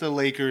 this is the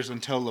Lakers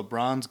until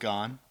LeBron's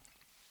gone?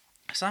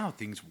 That's not how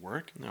things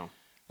work. No.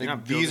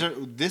 Like,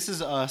 this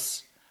is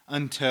us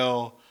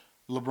until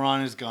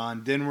LeBron is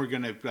gone. Then we're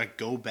going to like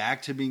go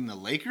back to being the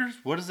Lakers?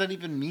 What does that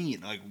even mean?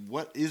 Like,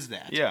 what is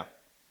that? Yeah.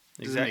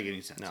 Doesn't make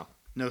any sense. No.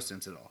 No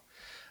sense at all.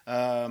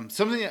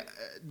 Something that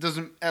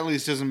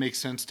doesn't make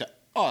sense to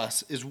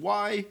us is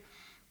why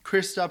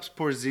Kristaps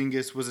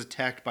Porzingis was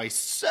attacked by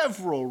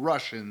several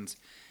Russians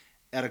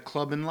at a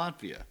club in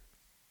Latvia.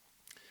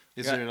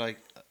 Is there like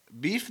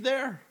beef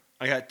there?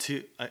 I got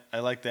two. I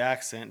like the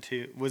accent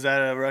too. Was that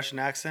a Russian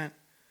accent?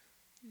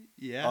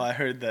 Yeah. Oh, I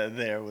heard that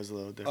there was a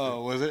little different.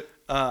 Oh, was it?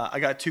 I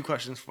got 2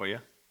 questions for you.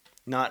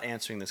 Not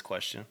answering this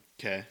question.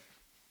 Okay.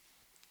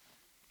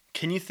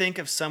 Can you think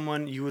of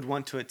someone you would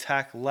want to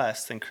attack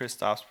less than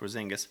Kristaps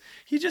Porzingis?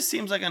 He just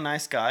seems like a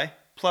nice guy.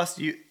 Plus,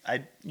 you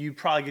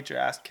probably get your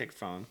ass kicked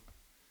from him.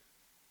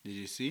 Did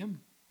you see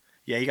him?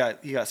 Yeah,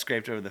 he got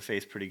scraped over the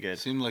face pretty good.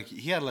 Seemed like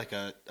he had like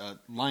a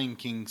Lion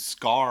King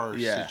scar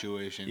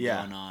situation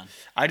going on.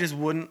 I just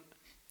wouldn't.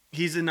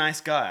 He's a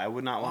nice guy. I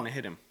would not want to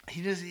hit him.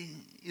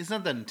 He's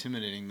not that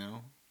intimidating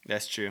though.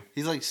 That's true.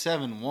 He's like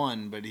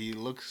 7'1", but he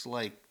looks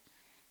like,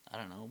 I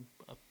don't know,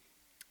 a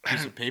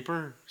piece of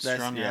paper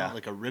strung out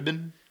like a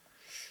ribbon.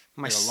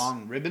 Like a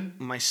long ribbon.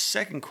 My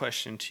second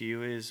question to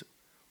you is,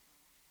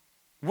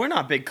 we're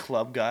not big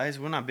club guys.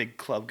 We're not big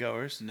club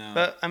goers. No.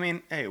 But I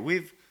mean, hey,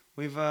 we've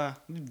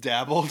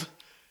dabbled.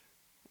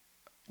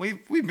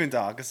 We've been to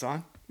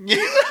Hakkasan.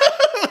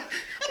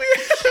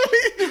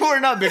 We're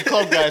not big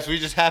club guys. We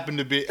just happen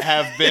to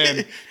have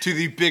been to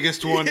the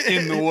biggest one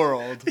in the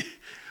world.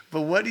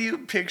 But what do you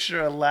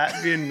picture a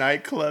Latvian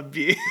nightclub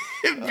being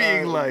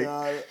like?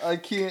 God. I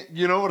can't.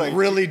 You know what?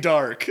 Really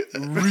dark,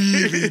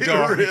 really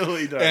dark,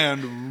 really dark,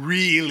 and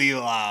really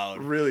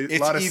loud. Really, a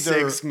lot of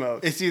cig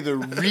smoke. It's either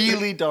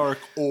really dark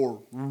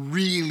or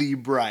really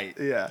bright.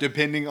 Yeah,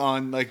 depending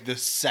on like the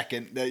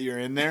second that you're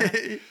in there.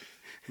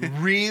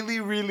 Really,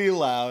 really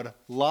loud.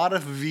 Lot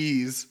of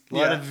V's.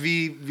 Lot of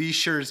V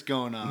shirts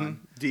going on.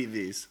 Mm-hmm. Deep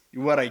V's.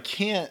 What I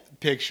can't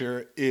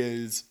picture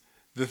is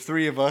the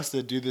 3 of us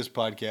that do this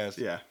podcast.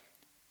 Yeah.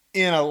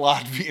 In a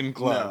Latvian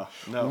club.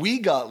 No. We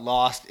got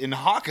lost in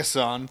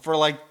Hakkasan for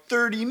like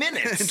 30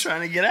 minutes.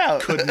 Trying to get out.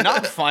 Could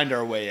not find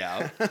our way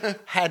out.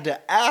 Had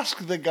to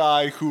ask the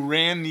guy who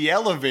ran the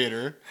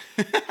elevator,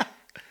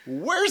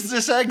 where's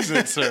this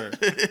exit, sir?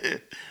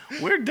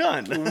 We're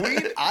done.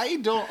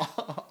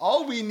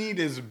 All we need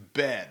is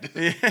bed.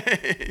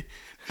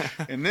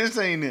 And this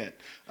ain't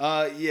it.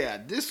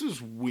 This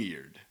was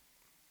weird.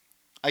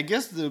 I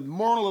guess the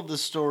moral of the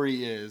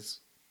story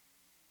is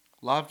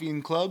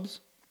Latvian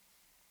clubs?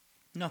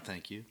 No,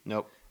 thank you.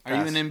 Nope. Are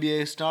you an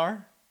NBA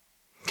star?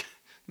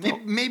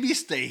 Maybe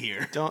stay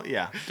here. Don't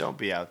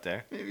be out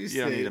there. You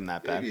don't need them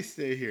that bad. Maybe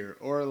stay here.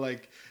 Or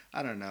like,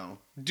 I don't know.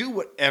 Do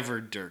whatever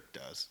Dirk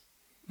does.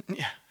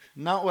 Yeah.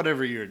 Not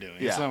whatever you're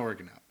doing. Yeah. It's not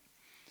working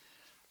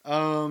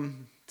out.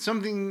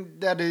 Something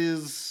that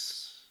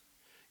is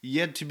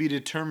yet to be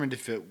determined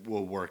if it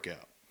will work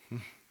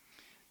out.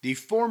 The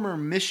former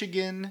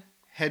Michigan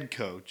head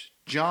coach,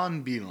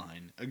 John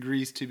Beilein,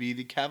 agrees to be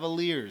the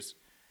Cavaliers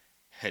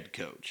head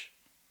coach.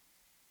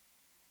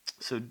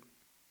 So,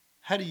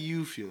 how do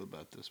you feel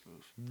about this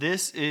move?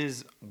 This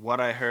is what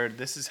I heard.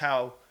 This is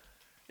how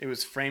it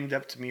was framed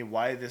up to me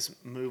why this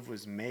move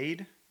was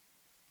made.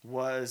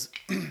 Was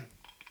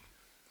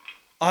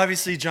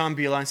obviously John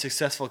Beilein,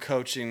 successful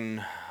coach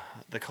in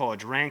the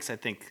college ranks.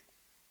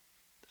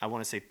 I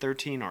want to say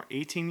 13 or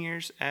 18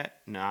 years at,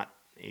 not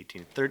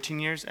 18, 13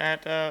 years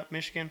at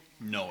Michigan.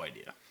 No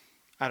idea.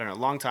 I don't know,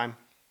 long time.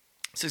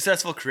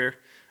 Successful career.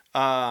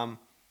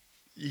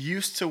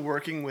 Used to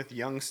working with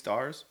young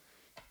stars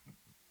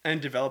and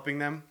developing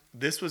them.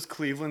 This was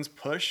Cleveland's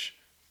push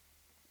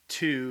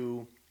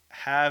to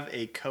have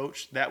a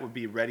coach that would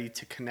be ready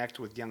to connect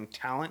with young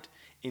talent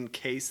in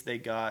case they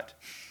got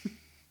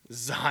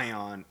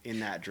Zion in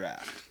that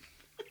draft.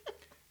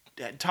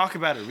 Talk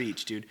about a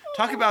reach, dude.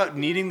 Talk about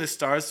needing the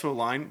stars to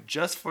align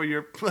just for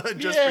your for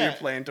your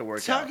plan to work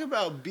out. Talk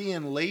about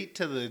being late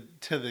to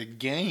the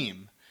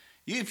game.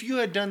 If you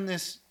had done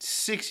this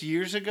 6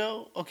 years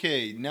ago,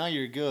 okay, now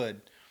you're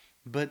good.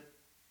 But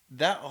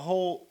the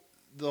whole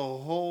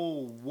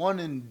one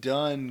and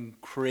done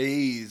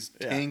craze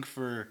tank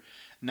for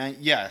 9.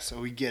 Yeah, so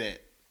we get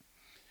it.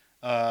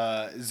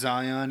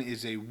 Zion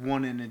is a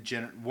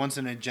once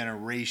in a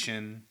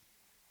generation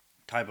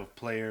type of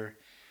player,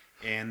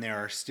 and there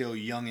are still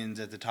youngins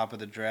at the top of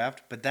the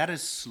draft. But that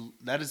is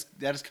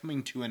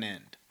coming to an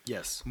end.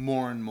 Yes,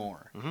 more and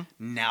more.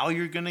 Mm-hmm. Now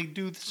you're gonna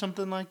do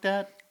something like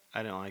that.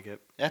 I don't like it.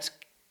 That's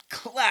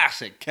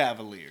classic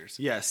Cavaliers.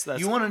 Yes.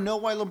 You want to know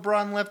why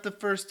LeBron left the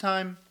first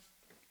time?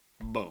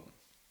 Boom.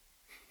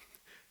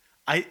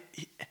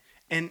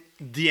 And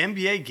the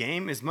NBA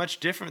game is much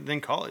different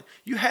than college.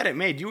 You had it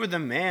made. You were the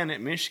man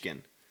at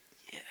Michigan.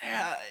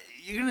 Yeah,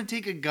 you're going to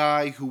take a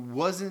guy who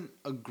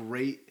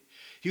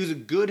he was a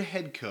good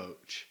head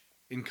coach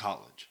in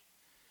college.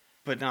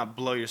 But not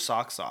blow your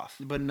socks off.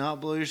 You're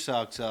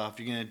going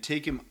to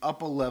take him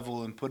up a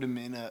level and put him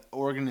in an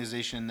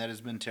organization that has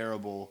been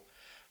terrible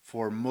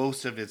for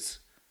most of its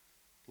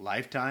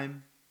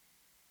lifetime.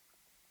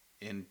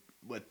 And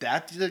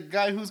that's the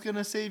guy who's going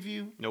to save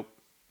you? Nope.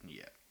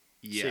 Yeah.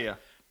 See ya.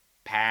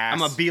 Pass.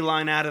 I'm a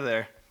beeline out of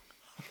there.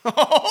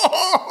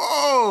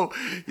 Oh,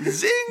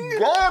 zing!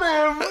 Got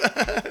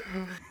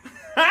him!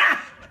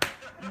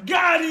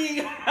 Got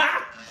him!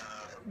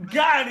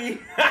 Got him!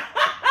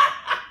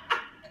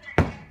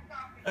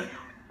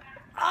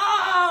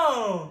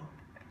 Oh!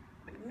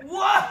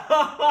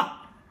 Whoa!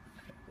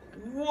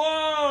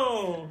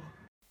 Whoa!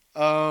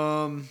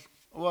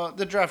 Well,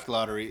 the draft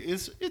lottery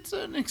it's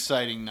an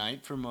exciting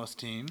night for most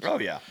teams. Oh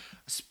yeah.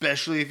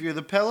 Especially if you're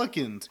the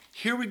Pelicans.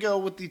 Here we go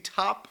with the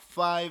top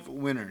 5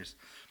 winners.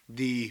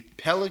 The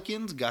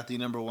Pelicans got the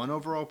number 1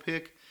 overall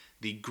pick.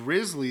 The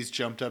Grizzlies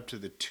jumped up to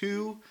the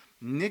 2.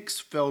 Knicks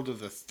fell to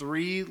the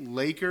 3.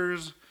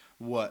 Lakers,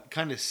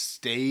 kind of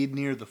stayed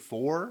near the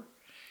 4.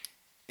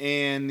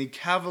 And the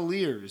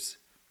Cavaliers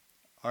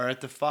are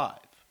at the 5.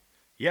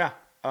 Yeah.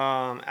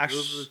 Actually,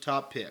 those are the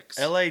top picks.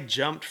 LA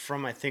jumped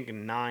from, I think,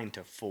 9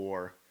 to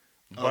 4.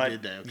 But,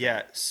 did they? Okay.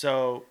 Yeah.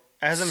 So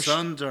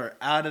Suns are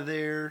out of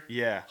there.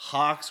 Yeah.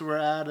 Hawks were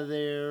out of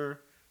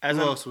there. Who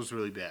else was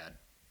really bad?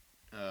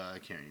 I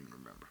can't even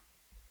remember.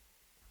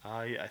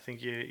 I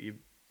think you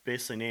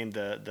basically named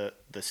the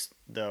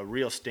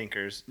real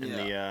stinkers in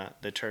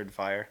the turd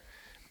fire,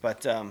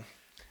 but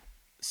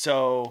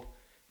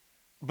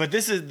but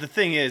this is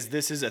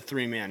a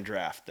 3-man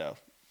draft though.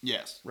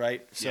 Yes.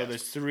 Right. So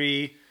there's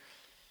 3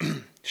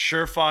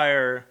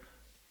 surefire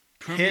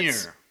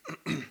hits.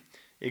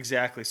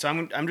 Exactly. So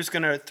I'm just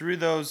gonna through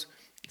those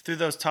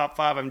top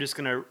 5. I'm just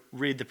gonna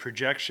read the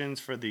projections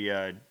for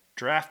the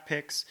draft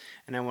picks,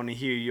 and I want to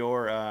hear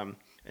your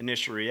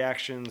initial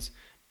reactions.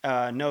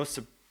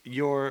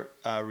 Your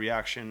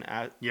reaction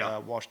at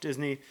Walt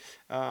Disney.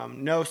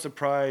 No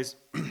surprise,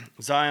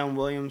 Zion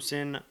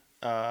Williamson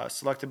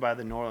selected by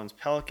the New Orleans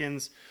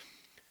Pelicans.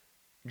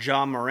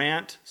 Ja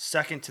Morant,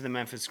 2nd to the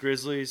Memphis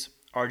Grizzlies.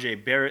 R.J.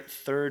 Barrett,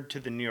 3rd to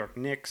the New York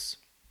Knicks.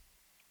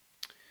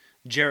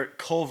 Jarrett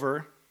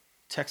Culver,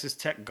 Texas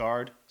Tech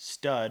guard,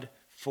 stud,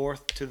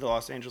 4th to the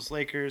Los Angeles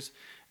Lakers.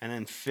 And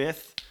then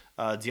 5th,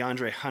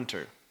 DeAndre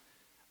Hunter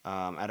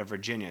out of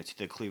Virginia to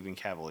the Cleveland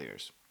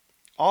Cavaliers.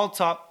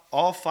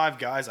 All 5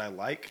 guys I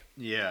like.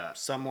 Yeah.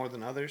 Some more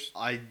than others.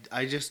 I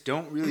just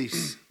don't really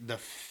the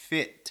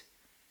fit.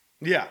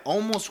 Yeah.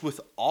 Almost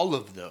with all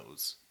of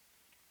those.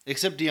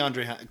 Except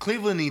DeAndre Hunter.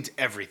 Cleveland needs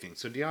everything.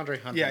 So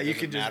DeAndre Hunter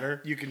doesn't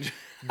matter.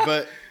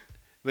 But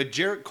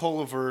Jarrett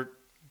Culver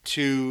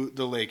to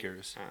the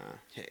Lakers.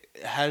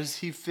 Has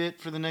he fit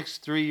for the next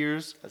 3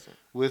 years?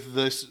 With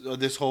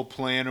this whole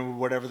plan or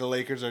whatever the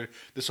Lakers are,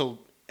 this whole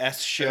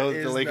S show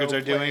that the Lakers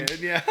are doing?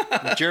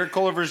 Yeah. Jarrett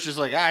Culver's just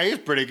like, he's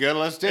pretty good.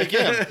 Let's take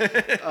him.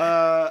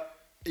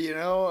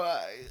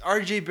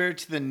 RJ Barrett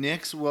to the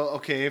Knicks. Well,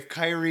 okay, if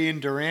Kyrie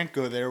and Durant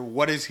go there,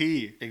 what is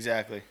he?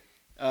 Exactly.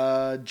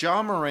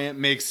 Ja Morant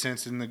makes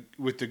sense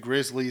with the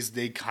Grizzlies.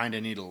 They kind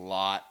of need a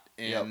lot,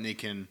 and they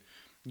can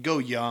go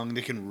young.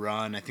 They can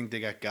run. I think they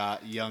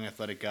got young,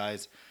 athletic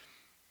guys.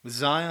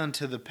 Zion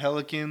to the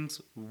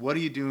Pelicans. What are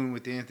you doing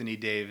with Anthony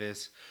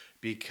Davis?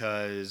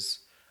 Because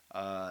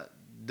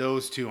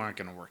those two aren't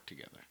going to work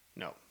together.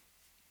 No.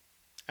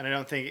 And I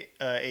don't think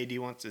AD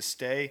wants to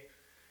stay.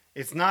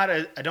 It's not.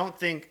 I don't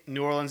think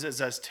New Orleans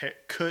is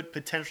could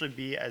potentially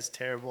be as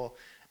terrible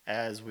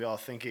as we all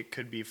think it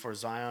could be for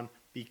Zion,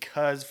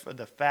 because for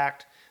the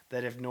fact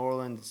that if New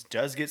Orleans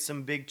does get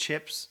some big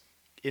chips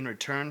in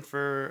return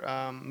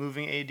for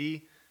moving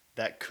AD,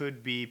 that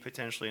could be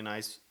potentially a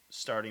nice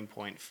starting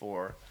point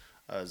for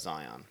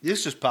Zion.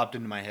 This just popped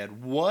into my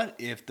head. What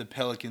if the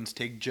Pelicans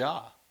take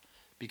Ja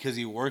because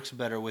he works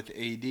better with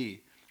AD?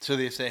 So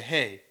they say,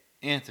 hey,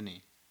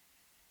 Anthony,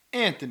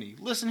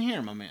 listen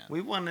here, my man.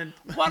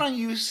 Why don't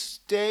you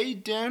stay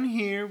down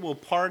here? We'll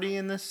party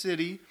in the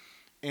city.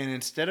 And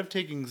instead of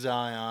taking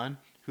Zion,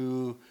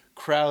 who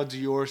crowds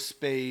your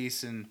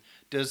space and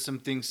does some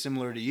things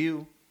similar to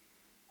you,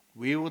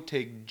 we will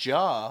take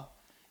Ja,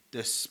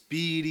 the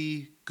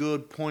speedy,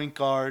 good point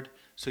guard,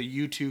 so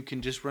you two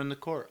can just run the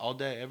court all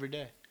day, every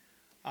day.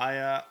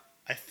 I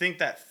think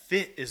that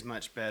fit is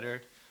much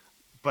better,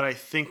 but I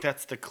think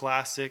that's the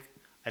classic.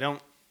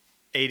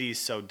 AD's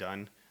so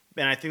done.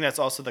 And I think that's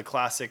also the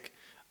classic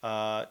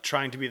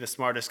trying to be the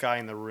smartest guy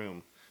in the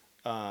room.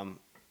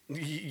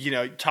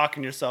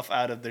 Talking yourself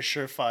out of the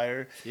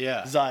surefire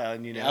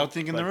Zion, Out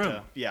thinking the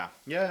room. Yeah.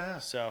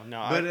 So,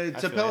 no. But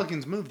it's a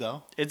Pelicans move,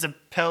 though. It's a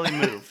Peli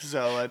move,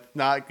 so let's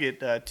not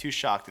get too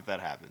shocked if that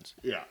happens.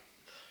 Yeah.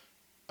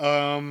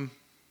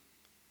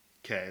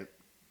 Okay.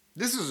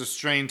 This is a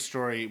strange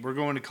story. We're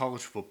going to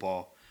college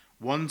football.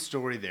 One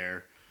story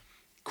there.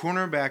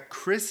 Cornerback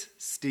Chris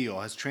Steele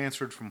has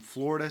transferred from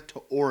Florida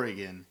to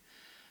Oregon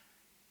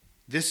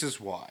This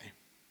is why.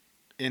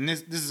 And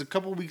this is a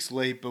couple weeks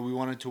late, but we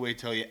wanted to wait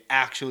till you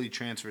actually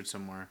transferred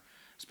somewhere,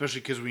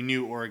 especially because we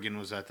knew Oregon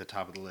was at the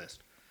top of the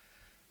list.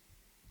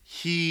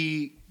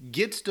 He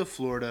gets to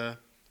Florida,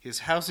 his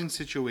housing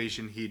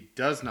situation he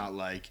does not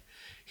like.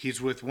 He's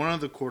with one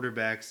of the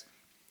quarterbacks,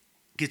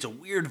 gets a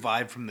weird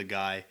vibe from the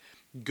guy,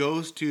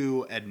 goes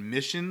to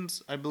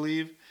admissions, I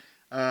believe,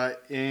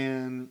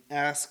 and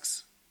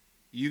asks,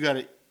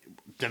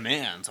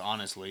 demands,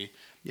 honestly,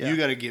 you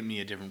got to get me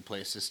a different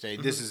place to stay.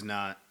 This is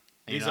not...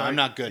 I'm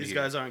not good here. These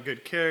guys aren't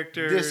good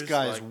characters. This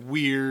guy's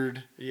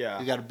weird. Yeah.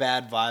 He got a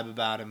bad vibe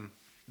about him.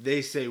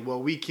 They say,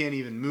 well, we can't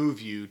even move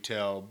you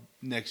till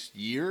next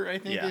year, I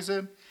think they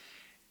said.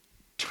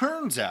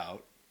 Turns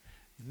out,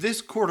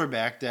 this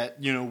quarterback,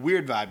 that,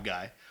 weird vibe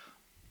guy,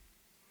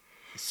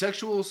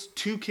 sexual,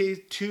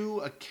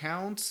 two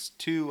accounts,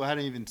 I don't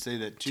even say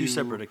that. Two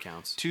separate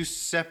accounts. 2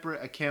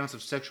 separate accounts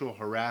of sexual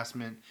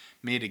harassment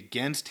made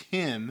against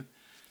him.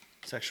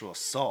 Sexual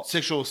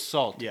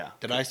assault. Yeah.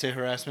 Did I say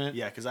harassment?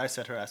 Yeah, because I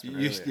said harassment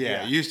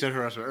earlier. You said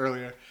harassment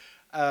earlier.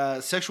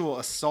 Sexual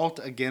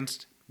assault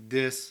against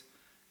this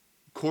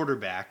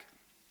quarterback.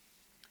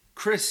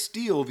 Chris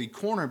Steele, the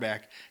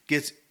cornerback,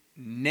 gets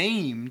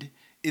named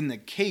in the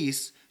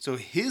case, so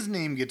his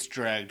name gets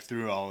dragged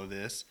through all of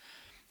this.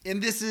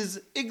 And this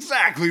is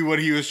exactly what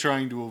he was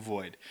trying to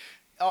avoid.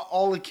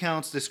 All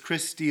accounts, this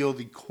Chris Steele,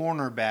 the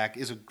cornerback,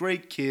 is a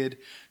great kid,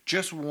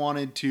 just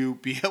wanted to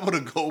be able to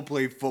go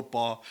play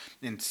football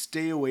and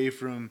stay away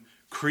from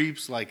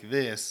creeps like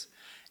this.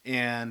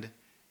 And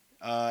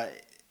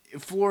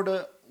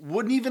Florida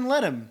wouldn't even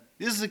let him.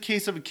 This is a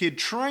case of a kid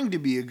trying to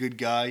be a good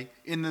guy,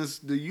 in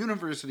the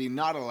university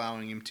not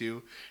allowing him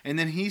to. And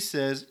then he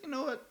says, you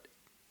know what,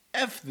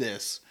 F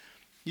this.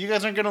 You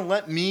guys aren't going to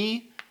let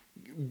me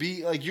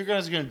be, you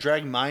guys are going to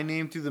drag my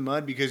name through the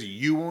mud because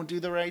you won't do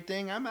the right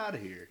thing? I'm out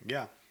of here.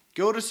 Yeah.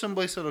 Go to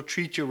someplace that'll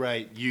treat you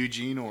right.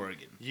 Eugene,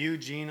 Oregon.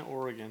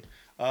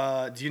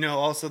 Do you know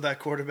also that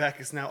quarterback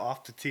is now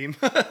off the team?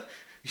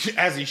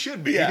 As he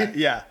should be.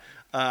 Yeah.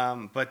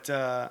 But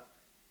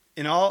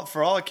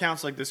for all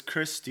accounts, like this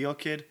Chris Steele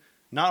kid,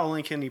 not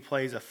only can he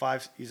play he's a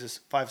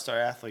 5-star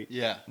athlete.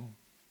 Yeah.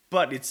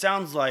 But it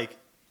sounds like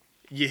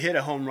you hit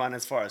a home run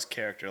as far as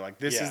character. Like,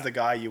 this is the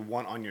guy you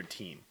want on your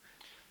team.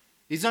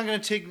 He's not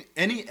going to take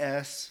any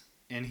S,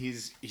 and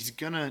he's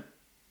going to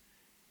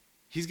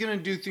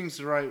do things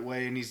the right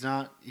way, and he's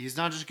not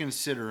just going to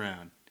sit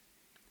around.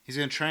 He's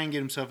going to try and get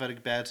himself out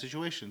of bad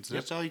situations.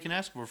 That's all you can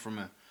ask for from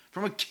a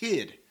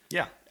kid.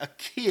 Yeah. A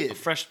kid. A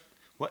fresh,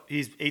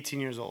 he's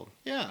 18 years old.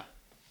 Yeah.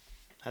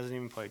 Hasn't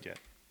even played yet.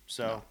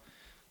 So,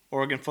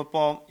 Oregon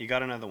football, you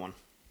got another one.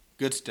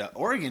 Good stuff.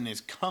 Oregon is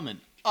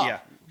coming up. Yeah.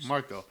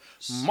 Marco,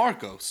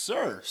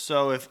 sir.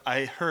 So, if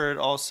I heard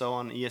also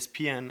on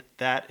ESPN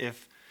that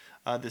if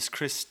this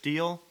Chris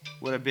Steele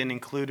would have been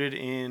included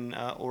in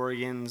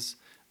Oregon's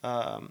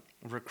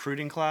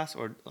recruiting class,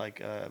 or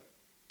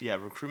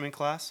recruitment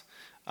class.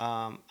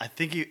 I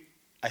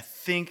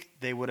think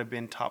they would have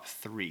been top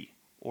 3.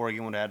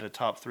 Oregon would have had a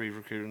top 3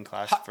 recruiting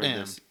class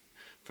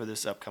for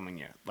this upcoming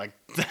year. Like,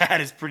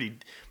 that is pretty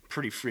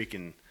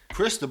freaking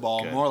crystal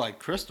ball. Good. More like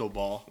crystal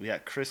ball. Yeah,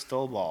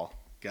 crystal ball.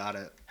 Got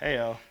it.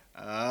 Heyo.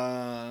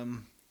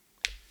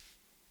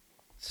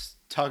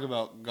 Talk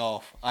about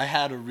golf. I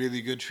had a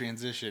really good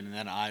transition, and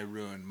then I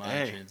ruined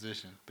my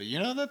transition. But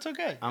that's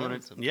okay.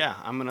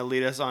 I'm gonna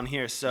lead us on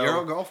here. So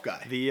you're a golf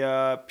guy.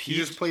 You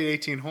just played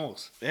 18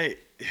 holes. Hey,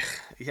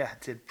 yeah,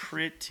 it did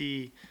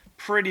pretty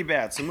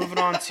bad. So moving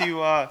on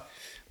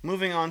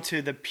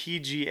to the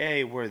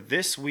PGA, where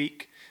this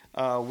week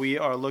we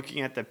are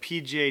looking at the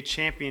PGA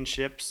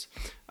Championships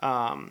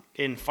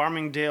in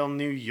Farmingdale,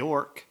 New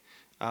York.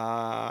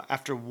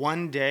 After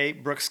one day,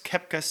 Brooks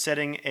Koepka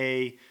setting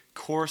a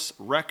course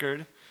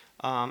record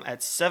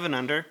at 7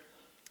 under,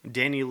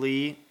 Danny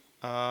Lee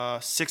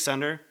 6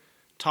 under,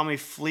 Tommy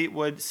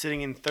Fleetwood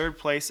sitting in 3rd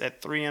place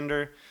at 3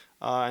 under,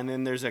 and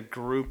then there's a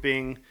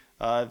grouping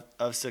of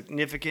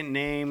significant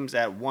names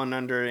at 1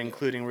 under,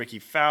 including Ricky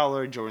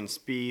Fowler, Jordan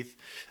Spieth,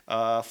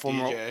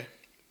 former DJ.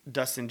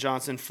 Dustin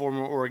Johnson,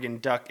 former Oregon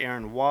Duck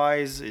Aaron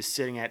Wise is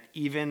sitting at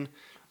even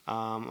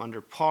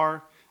under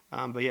par.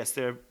 But yes,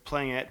 they're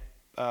playing at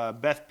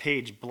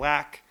Bethpage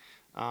Black.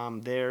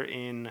 They're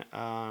in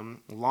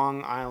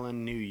Long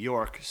Island, New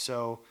York.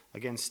 So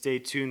again, stay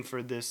tuned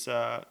for this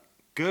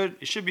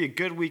it should be a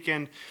good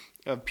weekend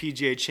of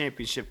PGA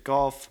Championship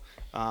golf.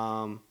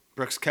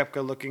 Brooks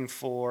Koepka looking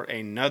for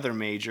another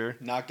major.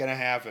 Not gonna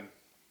happen.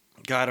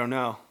 I don't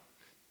know.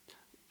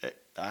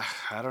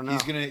 I don't know.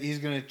 He's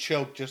gonna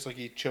choke just like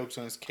he chokes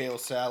on his kale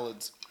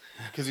salads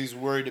because he's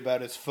worried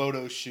about his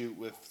photo shoot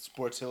with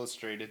Sports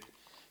Illustrated.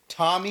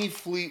 Tommy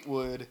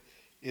Fleetwood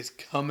is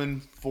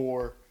coming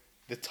for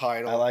the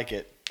title. I like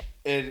it.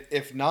 And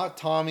if not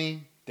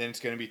Tommy, then it's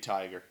gonna be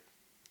Tiger.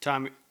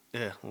 Tommy.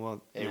 Yeah.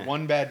 Well.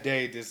 One bad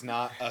day does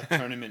not a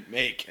tournament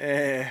make.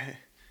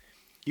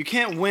 You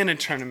can't win a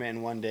tournament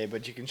in one day,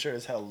 but you can sure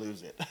as hell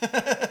lose it.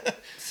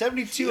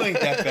 72 ain't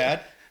that bad.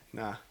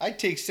 Nah. I'd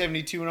take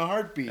 72 in a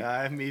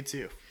heartbeat. Me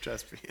too.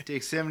 Trust me.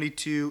 Take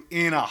 72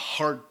 in a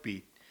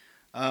heartbeat.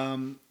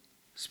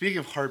 Speaking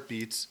of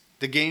heartbeats,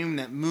 the game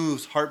that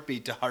moves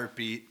heartbeat to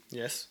heartbeat.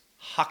 Yes.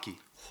 Hockey.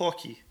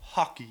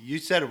 Hockey. You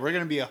said it. We're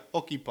going to be a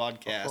hockey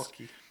podcast.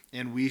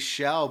 And we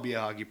shall be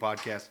a hockey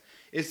podcast.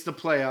 It's the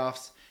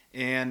playoffs.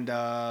 And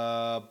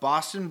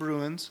Boston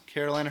Bruins,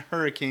 Carolina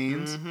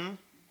Hurricanes. Mm-hmm.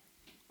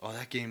 Oh,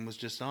 that game was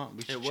just on.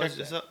 We should It check was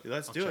just that. up.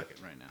 Let's I'll do check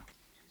it right now.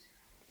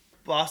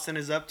 Boston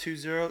is up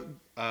 2-0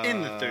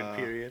 in the third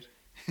period.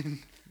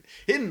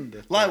 In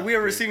the live, we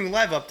are receiving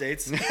live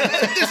updates.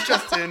 This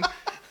just in.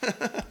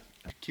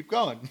 Keep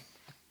going.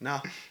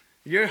 No,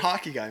 you're a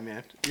hockey guy,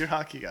 man. You're a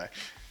hockey guy.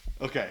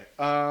 Okay.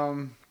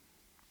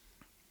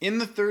 In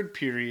the third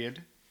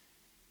period,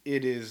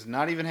 it is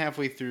not even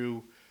halfway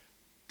through.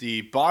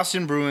 The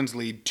Boston Bruins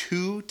lead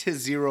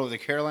 2-0 the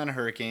Carolina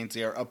Hurricanes.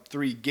 They are up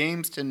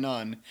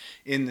 3-0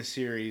 in the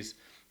series.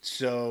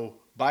 So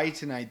by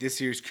tonight, this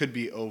series could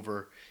be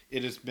over.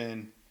 It has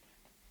been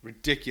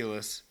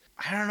ridiculous.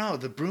 I don't know.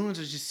 The Bruins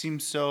just seem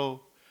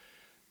so...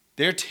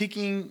 They're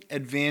taking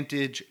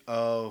advantage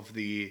of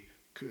the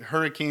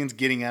Hurricanes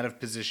getting out of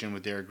position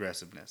with their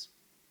aggressiveness.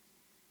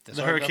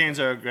 The Hurricanes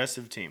are an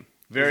aggressive team.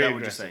 Very aggressive.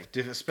 aggressive. What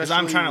you're saying? Because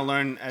I'm trying to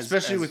learn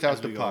especially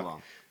without the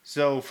puck.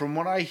 So from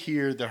what I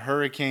hear, the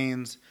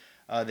Hurricanes,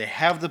 they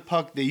have the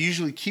puck. They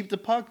usually keep the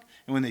puck,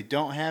 and when they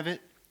don't have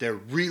it, they're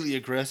really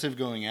aggressive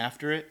going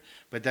after it.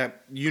 But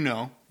that, in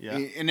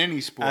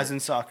any sport. As in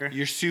soccer.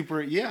 You're super,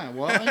 in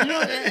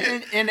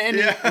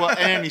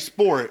any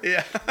sport.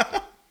 Yeah.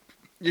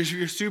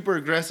 You're super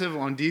aggressive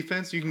on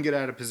defense, you can get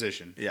out of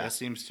position. Yeah. That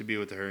seems to be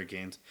what the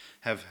Hurricanes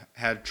have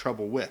had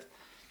trouble with.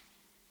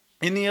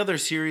 In the other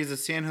series, the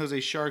San Jose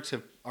Sharks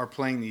are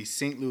playing the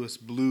St. Louis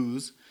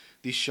Blues.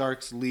 The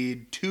Sharks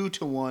lead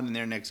 2-1 in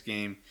their next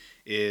game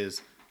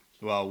is,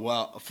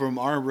 from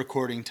our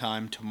recording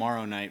time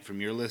tomorrow night,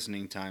 from your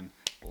listening time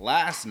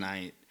last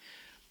night.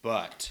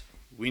 But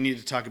we need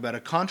to talk about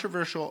a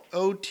controversial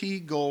OT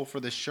goal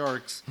for the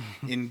Sharks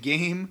in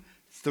Game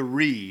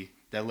 3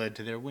 that led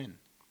to their win.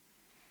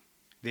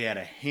 They had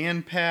a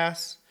hand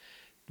pass,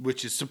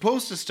 which is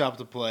supposed to stop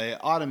the play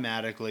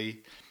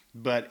automatically,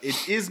 but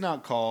it is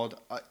not called.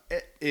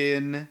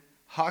 In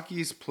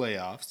hockey's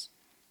playoffs,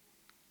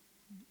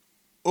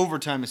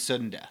 overtime is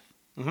sudden death.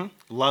 Mm-hmm.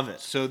 Love it.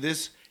 So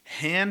this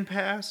hand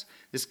pass,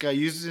 this guy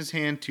uses his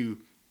hand to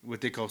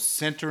what they call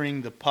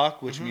centering the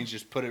puck, which means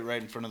just put it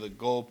right in front of the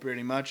goal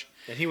pretty much.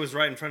 And he was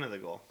right in front of the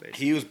goal,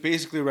 basically. He was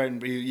basically right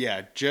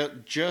in,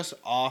 just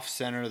off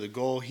center of the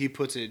goal. He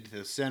puts it to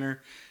the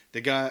center.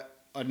 The guy,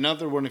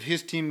 another one of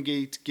his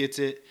teammates gets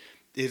it,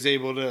 is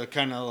able to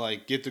kind of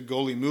like get the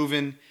goalie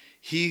moving.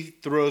 He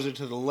throws it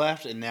to the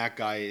left, and that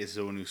guy is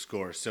the one who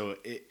scores. So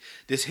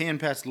this hand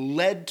pass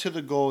led to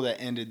the goal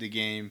that ended the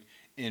game.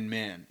 And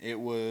man, it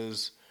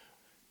was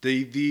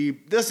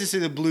let's just say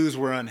the Blues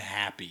were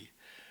unhappy.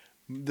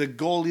 The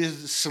goalie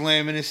is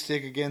slamming his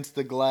stick against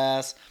the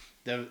glass.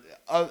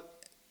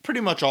 Pretty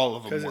much all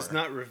of them because it's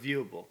not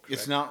reviewable. Correct?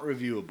 It's not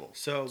reviewable.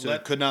 So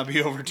it could not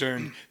be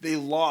overturned. They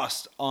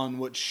lost on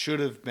what should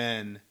have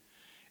been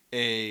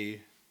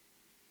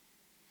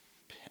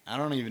I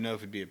don't even know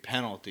if it'd be a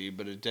penalty,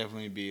 but it'd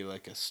definitely be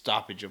like a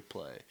stoppage of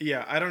play.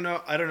 Yeah, I don't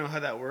know how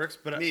that works,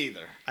 but me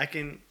either. I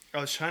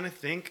was trying to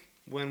think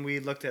when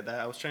we looked at that.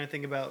 I was trying to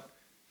think about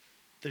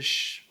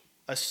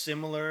a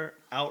similar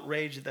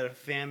outrage that a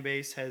fan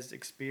base has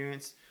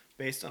experienced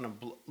based on a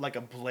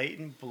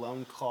blatant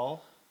blown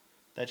call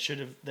that should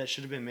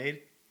have been made.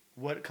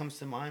 What comes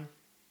to mind?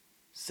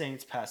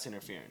 Saints pass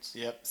interference.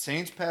 Yep,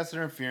 Saints pass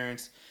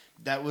interference.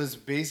 That was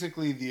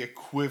basically the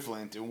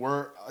equivalent, and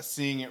we're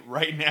seeing it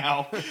right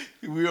now.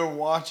 We are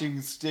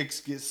watching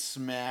sticks get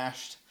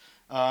smashed.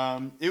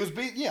 It was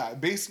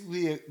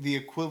basically the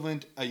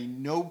equivalent, a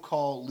no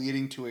call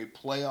leading to a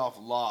playoff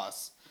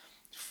loss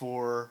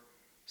for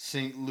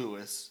St.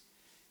 Louis,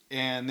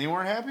 and they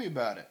weren't happy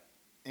about it,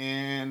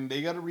 and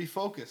they got to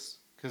refocus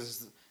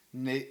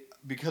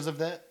because of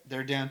that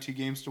they're down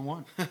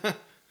 2-1.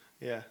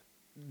 Yeah,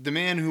 the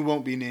man who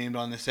won't be named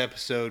on this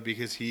episode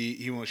because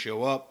he won't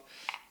show up.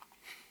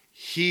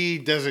 He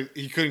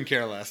couldn't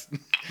care less.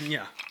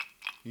 Yeah.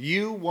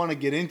 You want to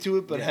get into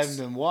it, but haven't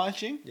been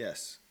watching?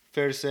 Yes.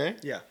 Fair to say?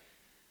 Yeah.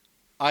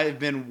 I have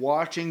been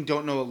watching,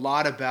 don't know a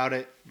lot about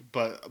it,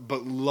 but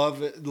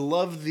love it.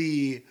 Love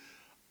the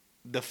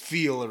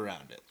feel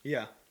around it.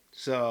 Yeah.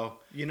 So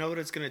you know what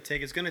it's going to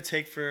take? It's going to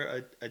take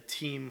for a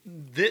team.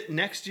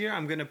 Next year,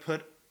 I'm going to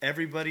put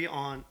everybody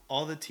on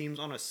all the teams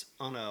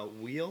on a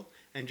wheel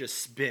and just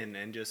spin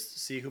and just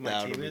see who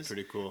my team is.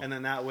 Pretty cool. And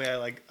then that way,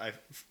 I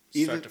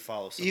start to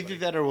follow somebody. Either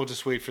that, or we'll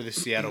just wait for the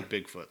Seattle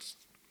Bigfoots.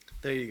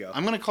 There you go.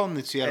 I'm going to call them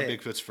the Seattle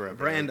Bigfoots forever.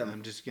 Brand them.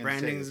 I'm just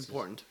branding is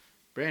important.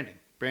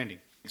 Branding.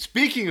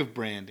 Speaking of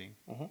branding,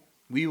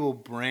 we will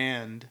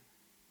brand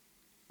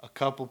a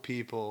couple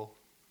people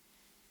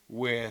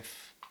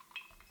with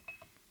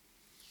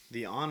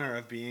the honor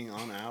of being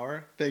on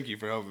our... Thank you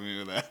for helping me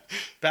with that.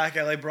 Back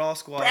Alley Brawl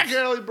Squad. Back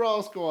Alley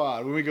Brawl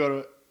Squad. When we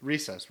go to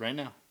recess right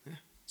now. Yeah.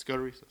 Let's go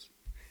to recess.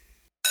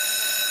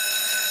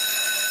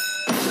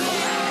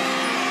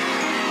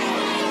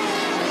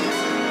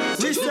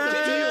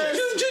 Recess!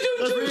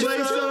 Let's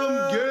play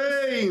some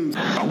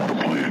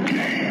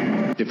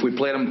If we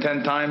played them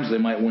 10 times, they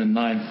might win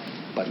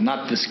 9, but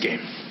not this game.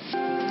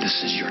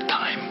 This is your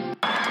time.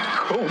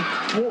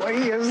 Oh boy,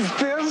 is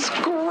this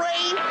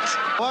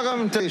great!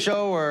 Welcome to the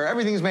show where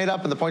everything's made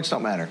up and the points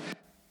don't matter.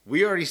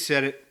 We already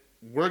said it.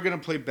 We're going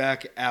to play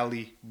back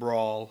alley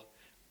brawl.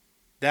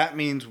 That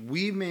means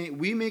we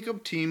make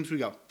up teams. We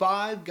got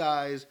 5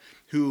 guys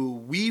who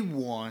we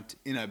want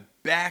in a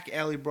back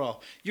alley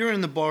brawl. You're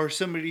in the bar,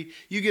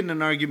 you get in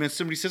an argument,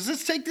 somebody says,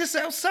 let's take this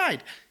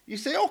outside. You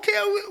say, okay,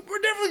 we're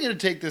definitely going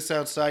to take this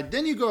outside.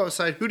 Then you go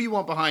outside. Who do you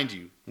want behind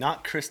you?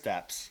 Not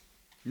Kristaps.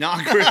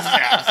 Not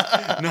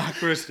Kristaps. Not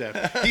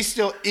Kristaps. He's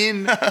still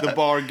in the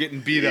bar getting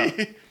beat up.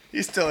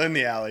 He's still in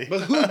the alley.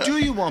 But who do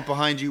you want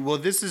behind you? Well,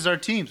 this is our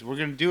teams. We're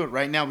going to do it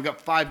right now. We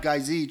got 5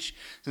 guys each.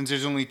 Since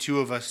there's only 2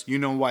 of us, you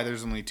know why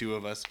there's only 2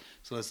 of us.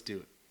 So let's do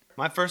it.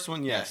 My first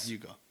one, yes. You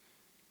go.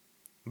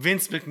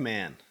 Vince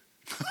McMahon.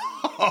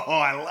 Oh,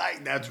 I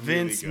like that's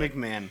Vince really good.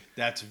 McMahon.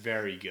 That's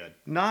very good.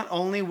 Not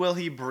only will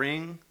he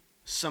bring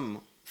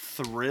some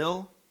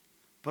thrill,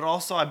 but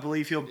also I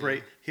believe he'll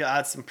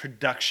add some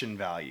production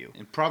value.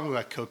 And probably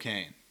like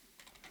cocaine.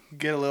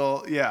 Get a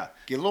little wild.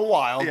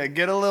 Yeah,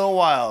 get a little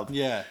wild.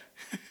 Yeah.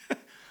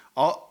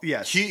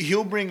 Yes.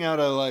 He'll bring out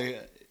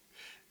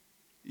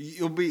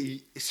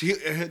this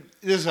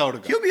is how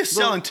it'll go. He'll be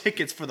selling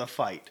tickets for the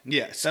fight.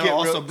 Yeah. That'll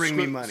also bring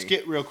me money.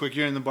 Skit real quick.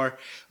 You're in the bar.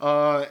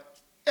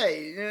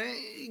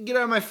 Hey, get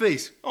out of my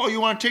face. Oh,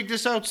 you want to take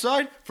this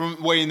outside?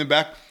 From way in the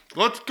back.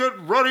 Let's get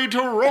ready to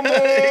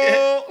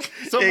rumble.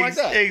 Something like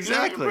that.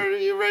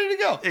 Exactly. You're ready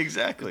to go.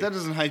 Exactly. If that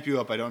doesn't hype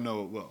you up, I don't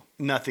know what will.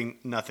 Nothing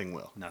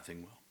will.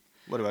 Nothing will.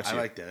 What about you?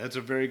 I like that. That's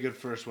a very good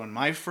first one.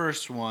 My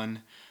first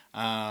one,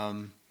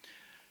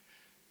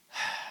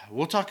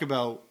 we'll talk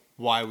about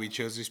why we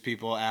chose these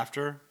people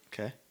after.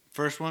 Okay.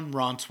 First one,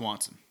 Ron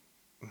Swanson.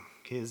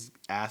 His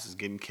ass is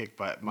getting kicked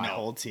by my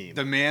whole team.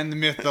 The man, the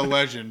myth, the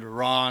legend,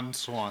 Ron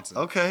Swanson.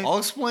 Okay. I'll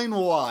explain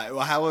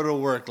how it'll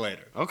work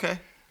later. Okay.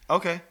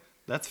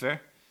 That's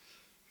fair.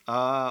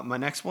 My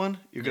next one,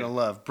 you're going to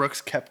love.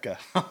 Brooks Koepka.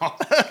 Oh,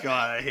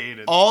 God, I hate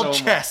it. All so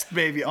chest, much.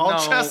 Baby. All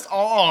chest,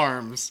 all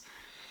arms.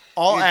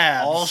 All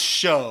abs. All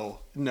show.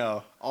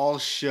 No. All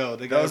show.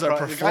 Those are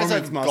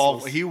performance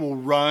muscles. He will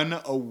run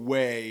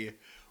away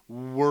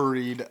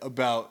worried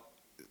about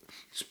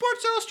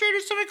Sports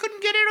Illustrated said I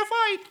couldn't get in a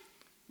fight.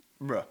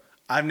 Bro,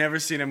 I've never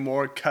seen him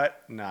more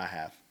cut. No, I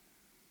have.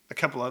 A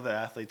couple other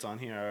athletes on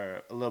here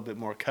are a little bit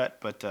more cut,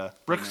 but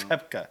Brooks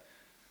Koepka,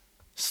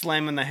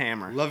 slamming the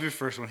hammer. Love your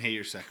first one, hate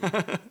your second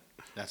one.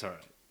 That's all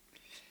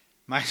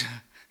right.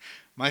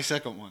 My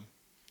second one.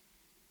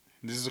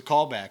 This is a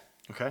callback.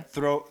 Okay.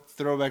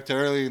 Throwback to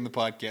early in the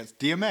podcast.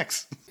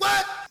 DMX.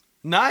 What?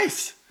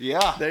 Nice.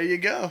 Yeah. There you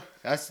go.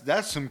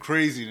 That's some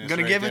craziness. I'm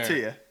gonna give it to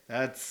you.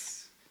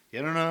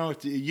 You don't know.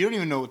 You don't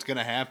even know what's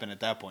gonna happen at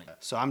that point.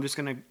 So I'm just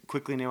gonna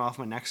quickly name off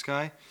my next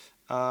guy,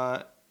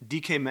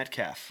 DK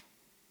Metcalf.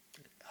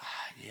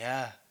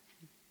 Yeah.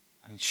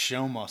 I mean,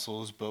 show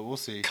muscles, but we'll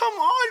see. Come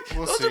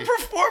on, those are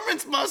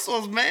performance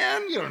muscles,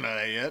 man. You don't know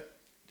that yet.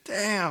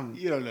 Damn.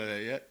 You don't know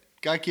that yet.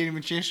 Guy can't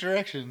even change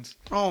directions.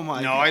 Oh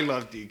my. No, God. I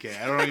love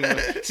DK. I don't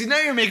even. See,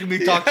 now you're making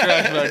me talk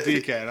trash about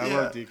DK, and I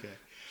love DK.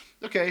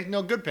 Okay,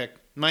 no, good pick.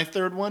 My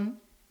third one.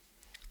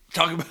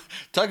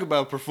 Talk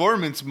about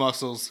performance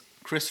muscles.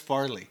 Chris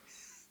Farley.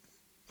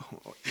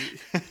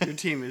 Your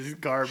team is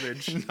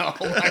garbage. No,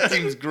 my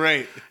team's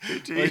great.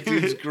 My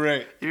team's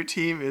great. Your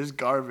team is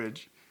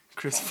garbage.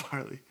 Chris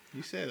Farley.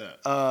 You say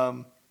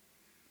that.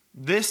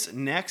 This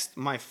next,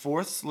 my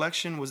fourth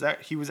selection was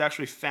that he was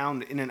actually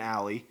found in an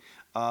alley.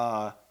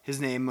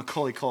 His name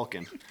Macaulay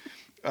Culkin.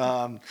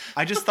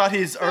 I just thought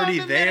he's already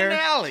there. In an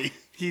alley.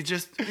 He's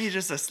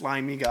just a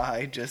slimy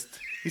guy.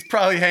 He's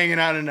probably hanging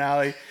out in an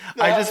alley.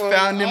 I just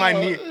found him.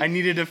 I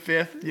needed a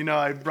fifth.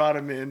 I brought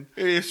him in.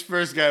 His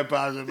first guy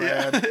pops in my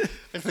head.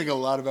 I think a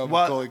lot about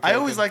Macaulay Culkin. I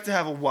always like to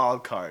have a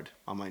wild card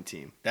on my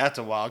team. That's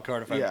a wild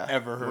card if I've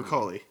ever heard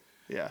Macaulay. of it.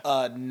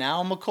 Yeah.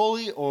 Now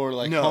Macaulay or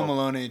like Home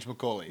Alone age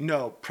Macaulay?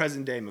 No,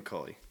 present day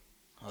Macaulay.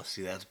 Oh,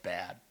 see, that's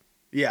bad.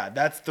 Yeah,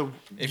 that's the.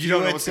 If you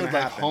don't know what's going to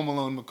happen. Home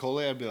Alone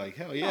Macaulay, I'd be like,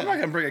 hell yeah. I'm not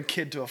going to bring a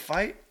kid to a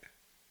fight.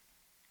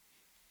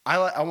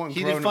 I want.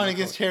 He did fine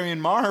against Harry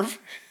and Marv.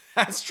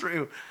 That's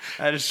true.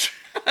 That is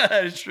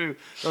true.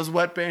 Those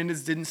wet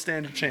bandits didn't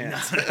stand a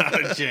chance.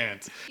 Not a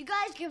chance. You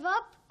guys give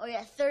up, or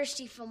you're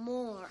thirsty for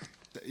more?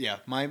 Yeah,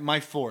 my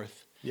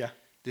fourth. Yeah.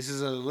 This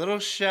is a little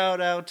shout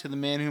out to the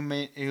man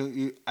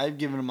who I've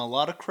given him a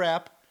lot of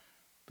crap,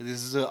 but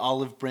this is an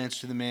olive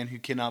branch to the man who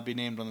cannot be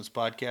named on this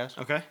podcast.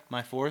 Okay.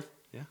 My fourth.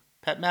 Yeah.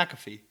 Pat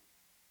McAfee.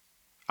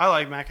 I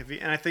like McAfee,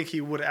 and I think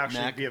he would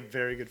actually be a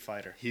very good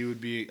fighter. He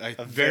would be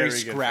a very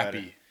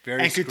scrappy.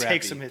 Very and could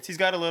take some hits. He's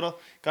got a little.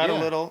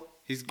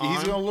 He's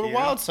got a little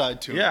wild side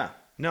to him. Yeah.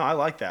 No, I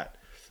like that.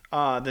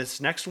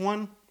 This next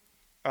one,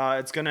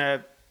 it's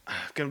gonna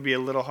be a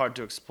little hard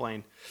to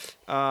explain.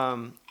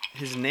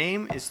 His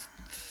name is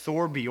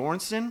Thor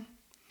Bjornsson.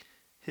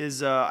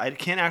 I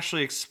can't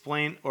actually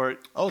explain or.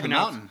 Oh, the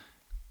mountain.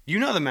 You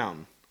know the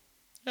mountain.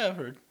 Yeah, I've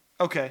heard.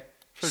 Okay.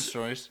 Heard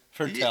stories.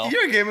 Heard tell.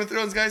 You're a Game of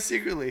Thrones guy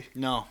secretly.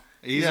 No.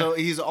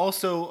 He's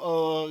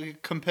also a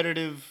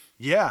competitive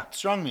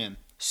strongman.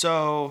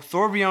 So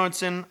Thor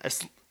Bjornsson,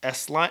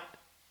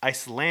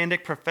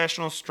 Icelandic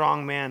professional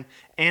strongman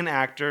and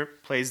actor,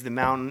 plays the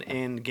Mountain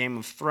in Game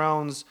of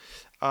Thrones.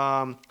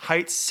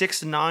 Height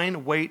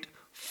 6'9", weight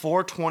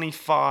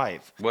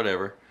 425.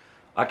 Whatever.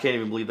 I can't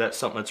even believe that's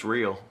something that's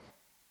real.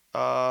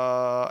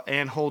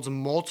 And holds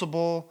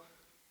multiple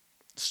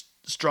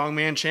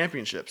strongman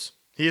championships.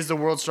 He is the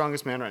world's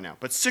strongest man right now.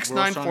 But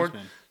 6'9",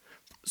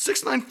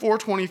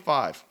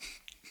 425.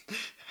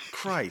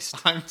 Christ.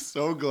 I'm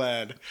so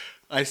glad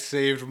I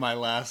saved my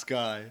last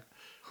guy.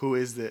 Who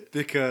is it?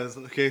 Because,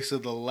 so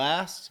the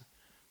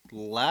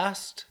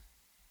last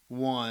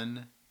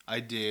one I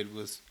did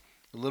was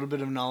a little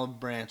bit of an olive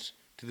branch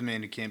to the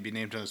man who can't be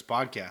named on this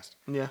podcast.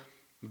 Yeah.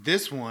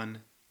 This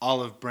one,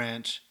 olive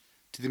branch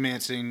to the man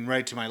sitting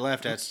right to my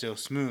left at Still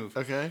Smooth.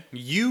 Okay.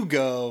 You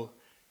go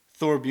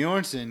Thor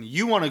Bjornsson.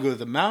 You want to go to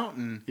the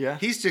Mountain. Yeah.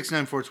 He's 6'9",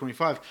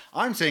 425.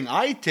 I'm saying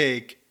I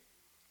take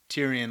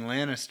Tyrion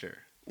Lannister.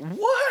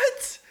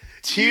 What?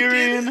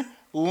 Tyrion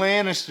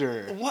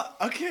Lannister. What?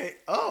 Okay.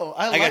 Oh,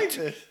 I like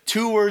this.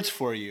 2 words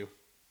for you.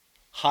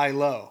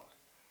 High-low.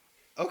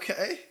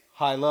 Okay.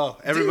 High-low.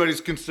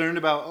 Everybody's concerned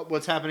about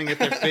what's happening at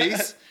their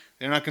face.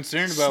 They're not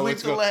concerned about Sweep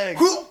what's the going legs.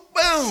 Boom!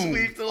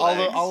 Sweep the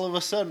legs. All of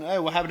a sudden, hey,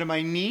 what happened to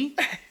my knee?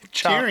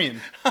 Tyrion.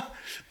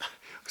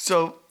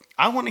 So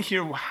I want to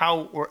hear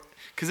how,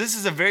 because this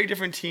is a very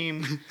different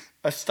team,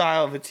 a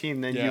style of a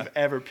team than you've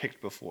ever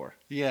picked before.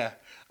 Yeah.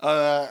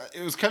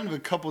 It was kind of a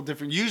couple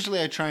different.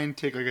 Usually I try and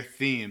take like a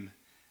theme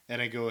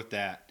and I go with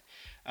that.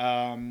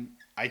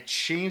 I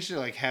changed it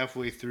like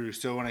halfway through.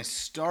 So when I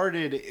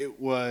started, it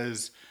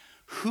was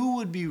who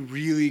would be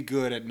really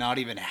good at not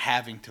even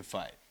having to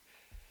fight.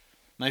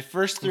 My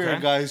first 3 are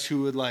guys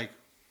who would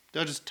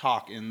they'll just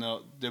talk and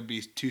they'll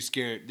be too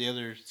scared. The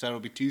other side will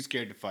be too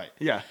scared to fight.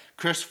 Yeah.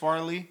 Chris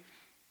Farley,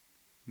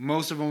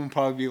 most of them will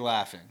probably be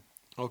laughing.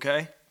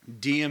 Okay.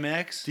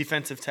 DMX.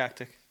 Defensive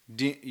tactic.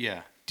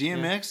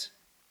 DMX,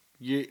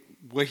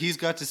 what he's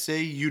got to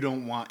say, you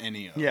don't want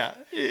any of. Yeah.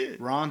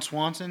 Ron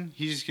Swanson,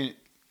 he's just going to,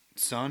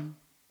 son,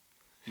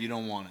 you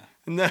don't want to.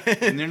 And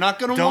they're not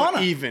going to want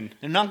to.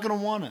 They're not going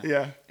to want to.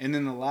 Yeah. And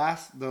then the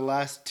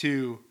last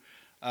 2,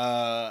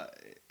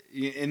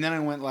 and then I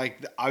went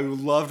I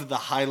loved the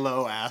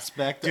high-low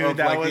aspect of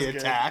the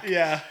attack.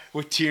 Yeah.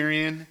 With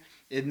Tyrion.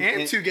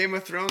 And 2 Game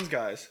of Thrones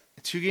guys.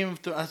 2 Game of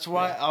Thrones. That's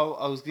why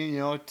I was going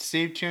to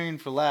save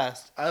Tyrion for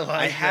last.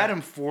 I had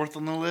him 4th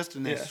on the list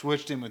and then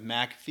switched him with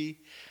McAfee.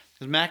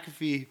 Because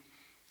McAfee,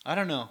 I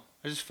don't know.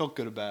 I just felt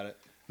good about it.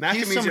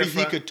 He's somebody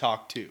he could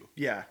talk to.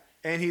 Yeah.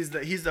 And he's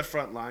the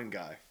front line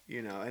guy,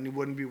 and he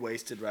wouldn't be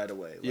wasted right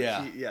away.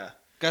 Yeah.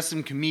 Got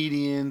some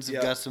comedians,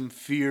 I've got some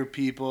fear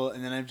people,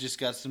 and then I've just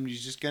got somebody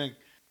who's just gonna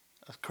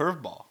a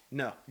curveball.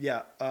 No,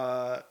 yeah.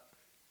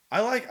 I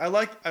like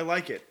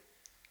it.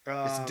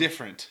 It's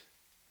different.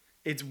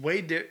 It's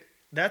way different.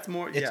 That's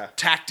more. It's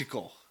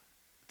tactical.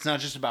 It's not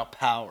just about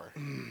power.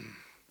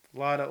 A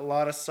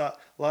lot of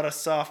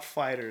soft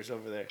fighters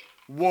over there.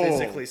 Whoa.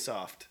 Physically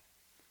soft.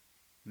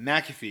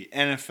 McAfee,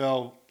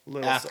 NFL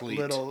athlete.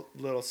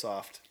 Little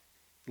soft.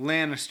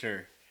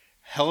 Lannister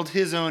held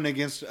his own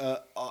against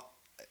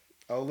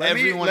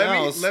everyone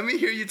else. Let me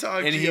hear you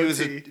talk. And GOT. he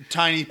was a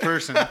tiny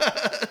person.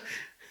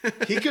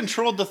 He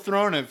controlled the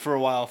throne for a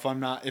while,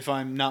 if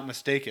I'm not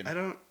mistaken. I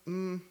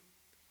don't.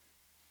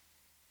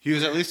 He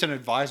was at least an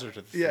advisor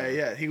to the throne.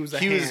 Yeah. He was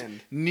He was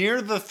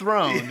near the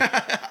throne.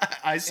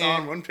 I saw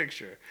in one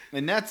picture.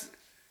 And that's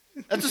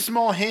a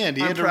small hand.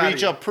 He had to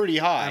reach up pretty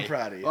high. I'm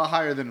proud of you. A lot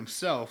higher than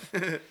himself.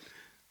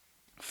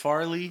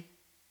 Farley.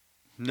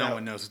 No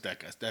one knows what that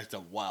guy's. That's a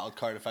wild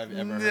card if I've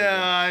ever heard it.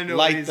 I know.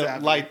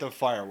 Light the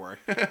firework.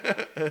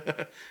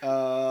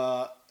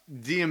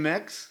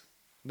 DMX.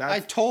 I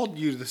told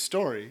you the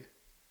story.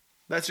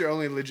 That's your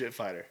only legit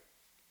fighter.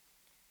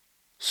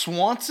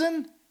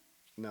 Swanson?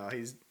 No,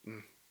 he's.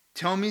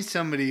 Tell me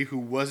somebody who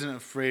wasn't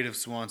afraid of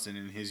Swanson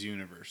in his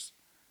universe.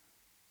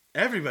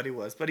 Everybody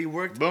was, but he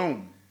worked.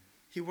 Boom.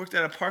 He worked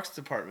at a parks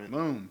department.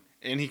 Boom.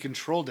 And he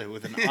controlled it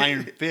with an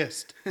iron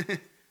fist.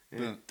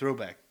 Boom.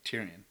 Throwback.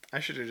 Tyrion. I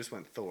should have just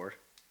went Thor.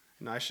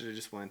 No, I should have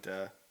just went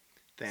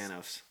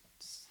Thanos.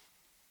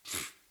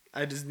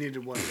 I just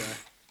needed one guy.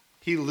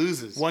 He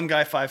loses. One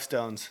guy, 5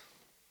 stones.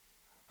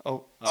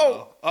 Oh.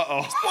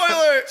 Uh-oh.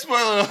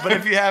 Spoiler. But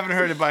if you haven't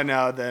heard it by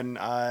now, then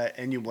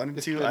and you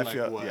wanted to, I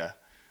feel what?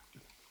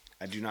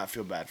 I do not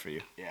feel bad for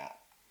you. Yeah.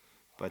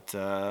 But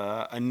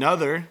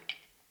another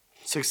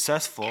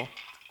successful.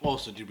 Oh,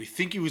 so did we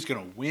think he was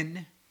gonna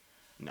win?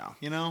 No.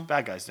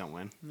 Bad guys don't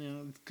win.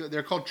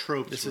 They're called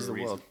tropes. This is the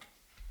world.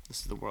 This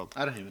is the world.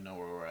 I don't even know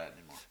where we're at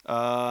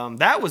anymore.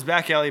 That was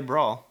Back Alley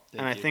Brawl,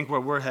 and I think where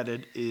we're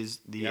headed is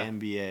the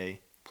NBA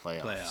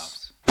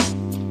playoffs.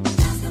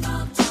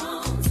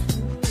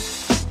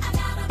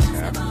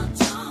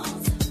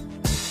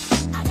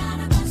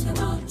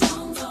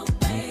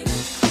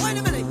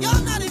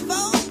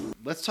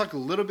 Let's talk a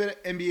little bit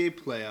of NBA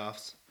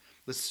playoffs.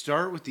 Let's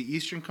start with the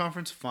Eastern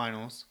Conference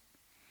Finals.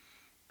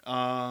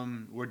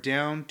 We're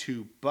down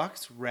to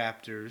Bucks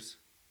Raptors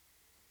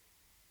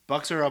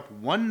Bucks are up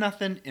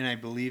 1-0, and I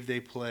believe they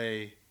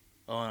play.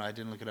 Oh, I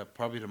didn't look it up.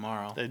 Probably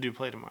tomorrow. They do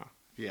play tomorrow.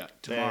 Yeah,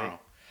 tomorrow.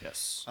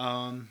 Yes.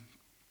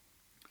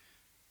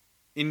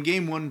 In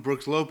game 1,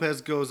 Brooks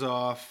Lopez goes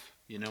off.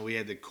 You know, we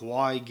had the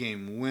Kawhi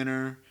game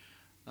winner.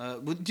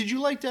 Did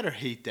you like that or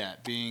hate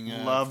that?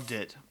 Loved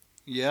it.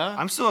 Yeah?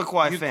 I'm still a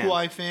Kawhi fan. You a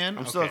Kawhi fan?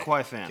 I'm still a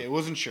Kawhi fan. Okay,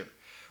 wasn't sure.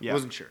 Yeah.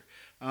 Wasn't sure.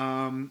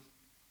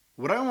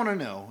 What I want to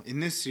know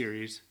in this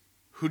series,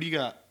 who do you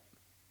got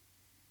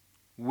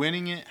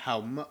winning it? How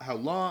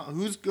long?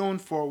 Who's going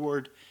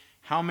forward?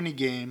 How many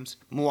games?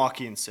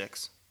 Milwaukee in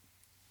 6.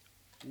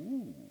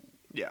 Ooh.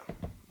 Yeah,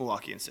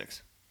 Milwaukee in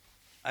 6.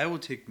 I will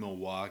take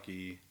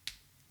Milwaukee.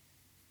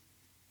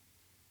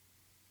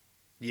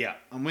 Yeah,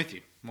 I'm with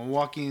you.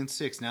 Milwaukee in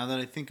 6. Now that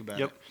I think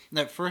about it,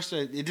 at first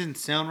it didn't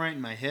sound right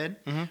in my head,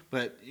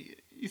 but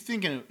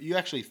you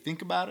actually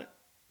think about it.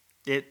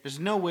 There's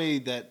no way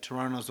that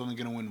Toronto's only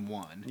going to win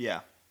 1.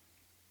 Yeah,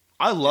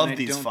 I love And I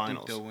these don't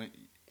finals. think they'll win.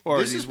 Or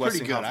this these is pretty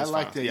Western good. I Conference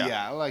like finals.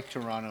 I like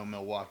Toronto,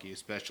 Milwaukee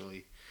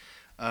especially.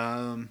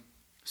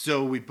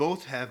 So we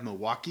both have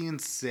Milwaukee in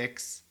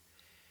 6.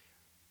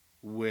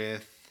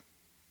 With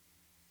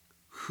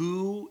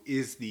who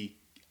is the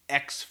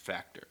X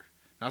factor,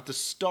 not the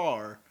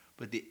star,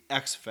 but the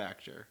X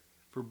factor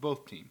for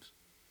both teams.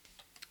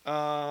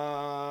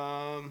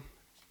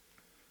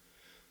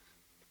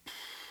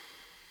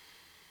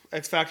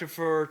 X factor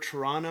for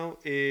Toronto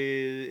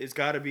is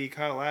got to be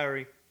Kyle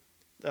Lowry.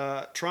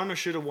 Toronto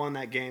should have won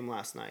that game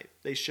last night.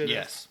 They should have.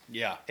 Yes.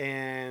 Yeah.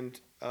 And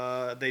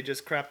they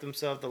just crapped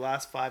themselves the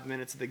last 5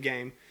 minutes of the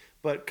game.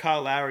 But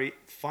Kyle Lowry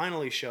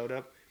finally showed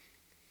up.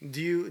 Do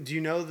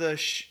you know the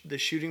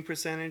shooting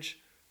percentage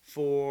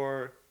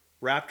for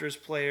Raptors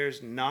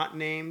players not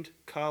named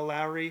Kyle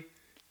Lowry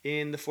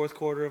in the fourth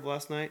quarter of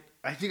last night?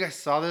 I think I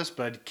saw this,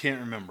 but I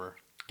can't remember.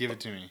 Give it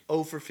to me.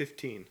 0 for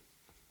 15.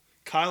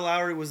 Kyle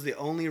Lowry was the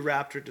only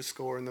Raptor to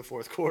score in the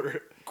fourth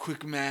quarter.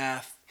 Quick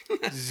math.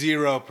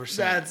 0%.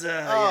 That's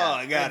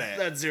I got it.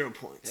 That's 0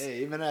 points.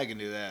 Hey, even I can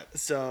do that.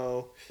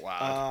 So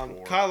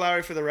wow. Kyle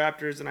Lowry for the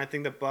Raptors, and I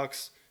think the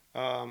Bucks.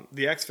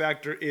 The X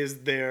factor is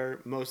their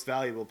most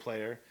valuable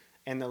player,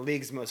 and the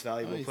league's most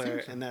valuable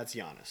player, and that's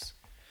Giannis.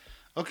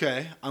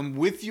 Okay, I'm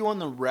with you on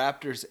the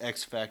Raptors'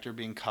 X factor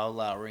being Kyle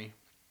Lowry.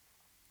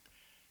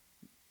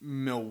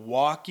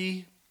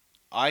 Milwaukee,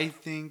 I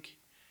think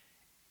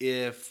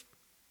if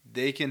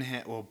they can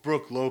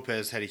Brook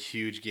Lopez had a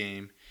huge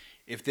game.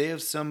 If they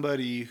have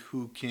somebody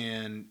who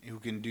can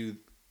do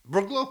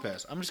Brook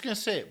Lopez, I'm just gonna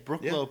say it.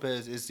 Brook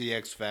Lopez is the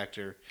X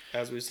factor.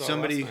 As we saw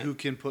somebody last night. who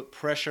can put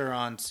pressure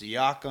on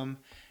Siakam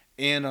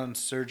and on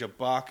Serge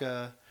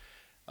Ibaka.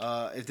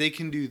 If they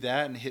can do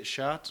that and hit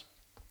shots,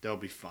 they'll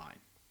be fine.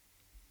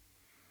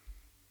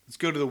 Let's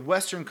go to the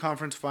Western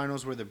Conference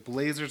Finals where the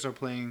Blazers are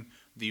playing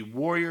the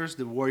Warriors.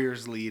 The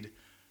Warriors lead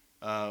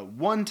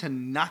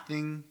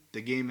 1-0.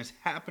 The game is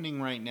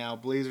happening right now.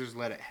 Blazers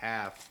led at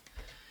half.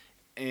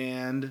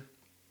 And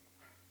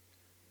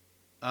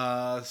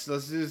so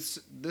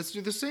let's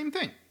do the same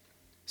thing.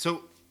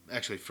 So,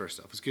 actually, first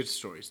off, let's get to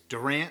stories.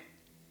 Durant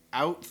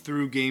out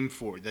through Game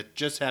 4. That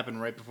just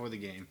happened right before the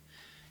game.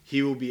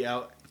 He will be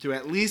out through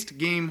at least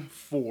Game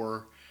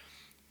 4.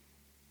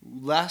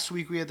 Last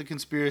week we had the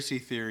conspiracy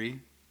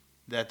theory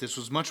that this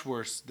was much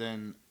worse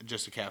than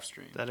just a calf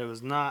strain. That it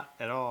was not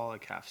at all a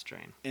calf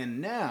strain. And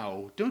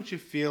now, don't you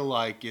feel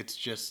like it's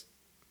just...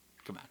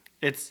 Come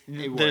on.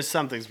 There's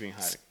something's being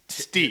hiding.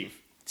 Steve.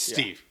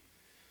 Yeah.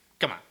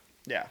 Come on.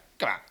 Yeah.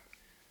 Come on.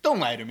 Don't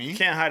lie to me.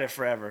 Can't hide it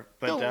forever.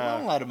 But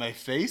don't lie to my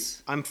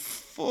face. I'm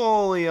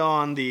fully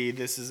on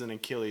this is an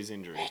Achilles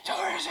injury. He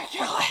tore his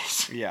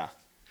Achilles. Yeah.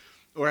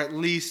 Or at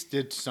least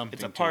did something.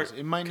 It's a part.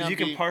 It might not be. Because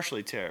you can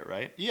partially tear it,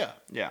 right? Yeah.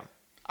 Yeah.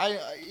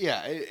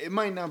 It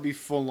might not be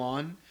full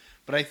on,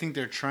 but I think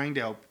they're trying to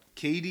help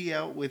KD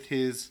out with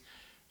his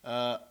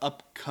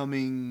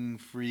upcoming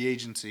free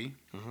agency.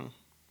 Mm-hmm.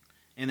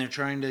 And they're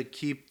trying to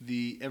keep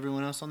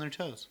everyone else on their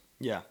toes.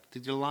 Yeah. I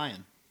think they're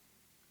lying.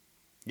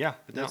 Yeah.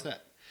 But that's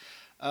that.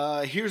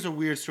 Here's a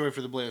weird story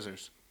for the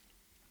Blazers.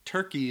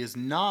 Turkey is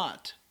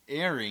not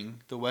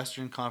airing the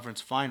Western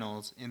Conference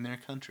Finals in their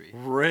country.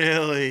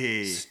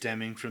 Really?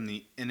 Stemming from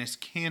the Enes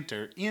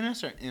Kanter.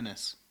 Enes or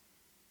Enes?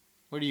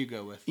 Where do you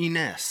go with?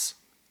 Enes.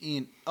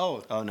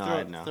 Oh no,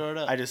 I know. Throw it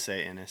up. I just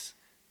say Enes.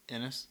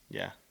 Enes?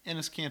 Yeah.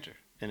 Enes Kanter.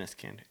 Enes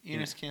Kanter.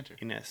 Enes Kanter.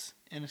 Enes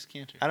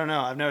Kanter. I don't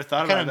know. I've never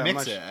thought about it that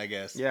much. Kind of mix it, I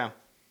guess. Yeah.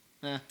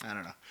 I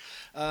don't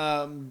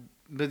know.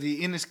 But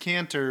the Enes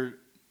Kanter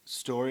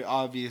story,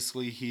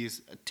 obviously,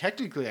 he's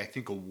technically, I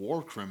think, a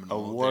war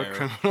criminal.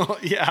 Criminal,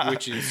 yeah.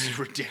 Which is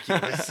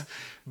ridiculous.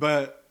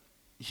 But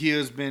he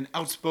has been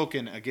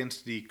outspoken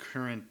against the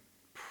current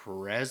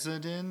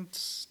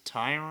president,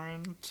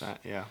 tyrant.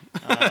 Yeah.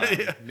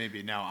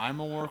 Maybe now I'm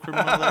a war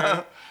criminal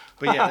there.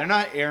 But yeah, they're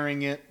not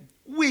airing it.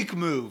 Weak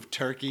move,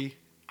 Turkey.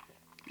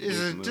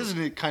 Doesn't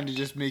it kind of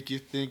just make you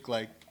think,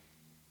 like,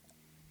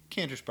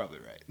 Cantor's probably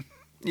right?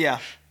 Yeah.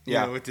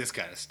 Yeah. With this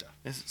kind of stuff.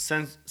 It's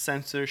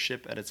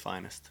censorship at its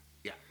finest.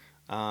 Yeah.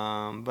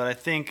 But I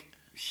think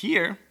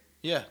here...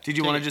 Yeah. Did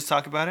you want to just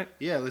talk about it?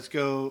 Yeah, let's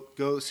go.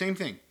 Same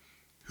thing.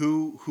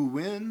 Who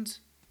wins?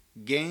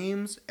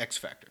 Games, X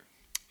Factor.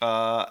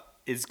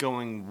 It's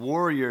going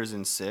Warriors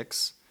in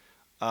 6.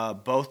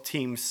 Both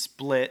teams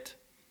split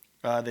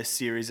this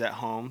series at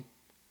home.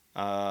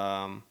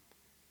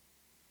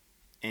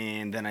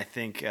 And then I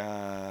think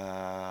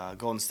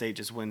Golden State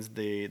just wins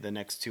the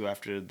next 2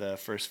 after the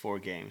first 4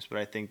 games. But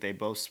I think they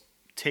both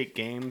take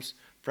games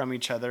from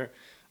each other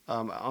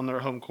on their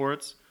home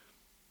courts.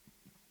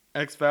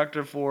 X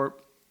Factor for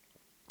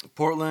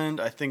Portland,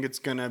 I think it's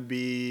going to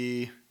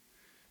be...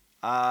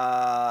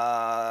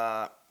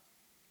 off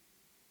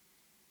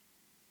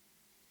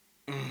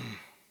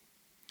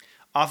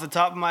the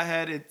top of my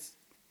head, it's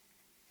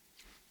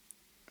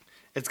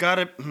got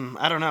to...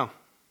 I don't know.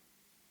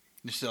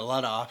 There's a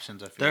lot of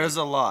options, I feel. There's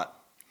a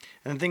lot.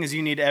 And the thing is,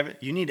 you need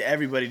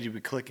everybody to be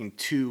clicking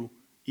to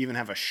even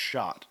have a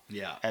shot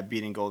at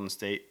beating Golden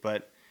State.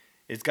 But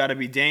it's got to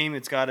be Dame,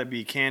 it's got to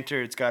be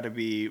Cantor, it's got to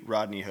be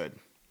Rodney Hood.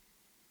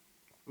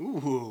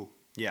 Ooh.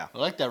 Yeah. I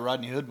like that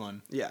Rodney Hood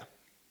one. Yeah.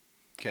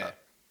 Okay.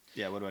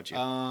 Yeah, what about you?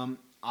 I'm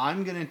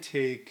going to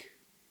take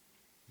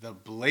the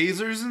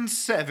Blazers in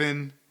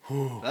 7.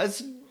 Let's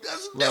do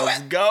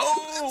it. Go.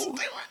 Let's do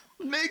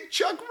it. Make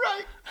Chuck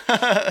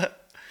right.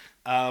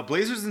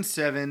 Blazers in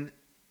 7.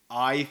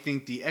 I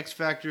think the X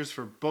factors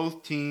for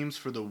both teams.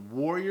 For the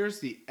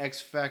Warriors, the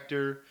X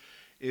factor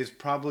is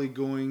probably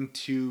going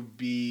to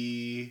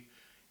be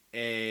it's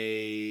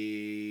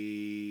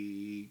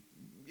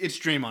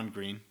Draymond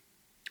Green.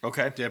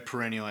 Okay. The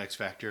perennial X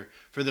factor.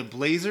 For the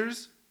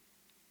Blazers,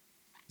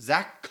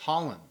 Zach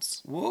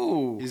Collins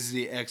is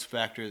the X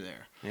factor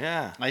there.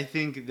 Yeah. I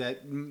think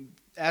that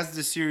as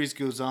the series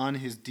goes on,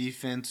 his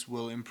defense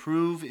will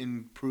improve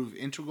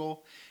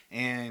integral.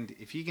 And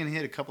if he can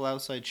hit a couple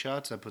outside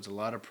shots, that puts a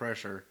lot of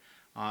pressure,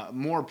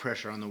 more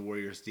pressure on the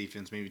Warriors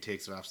defense, maybe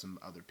takes it off some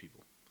other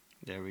people.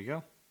 There we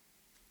go.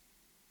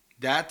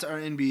 That's our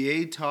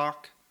NBA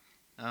talk.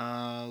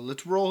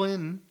 Let's roll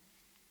in.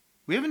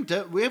 We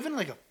haven't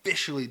like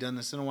officially done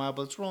this in a while,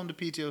 but let's roll into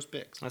PTO's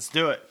picks. Let's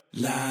do it.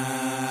 La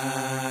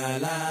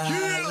la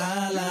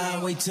la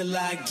la, wait till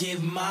I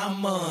give my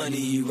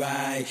money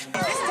right. This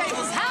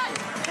table's hot.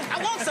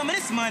 I want some of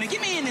this money.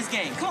 Get me in this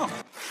game. Come on.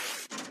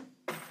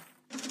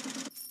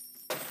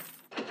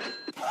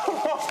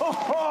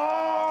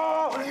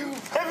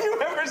 Have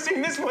you ever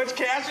seen this much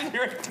cash in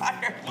your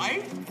entire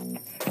life?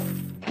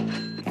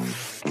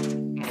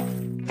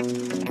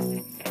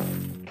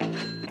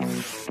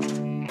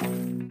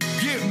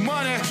 Get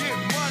money.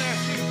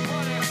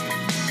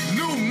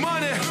 New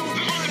money.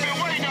 The money been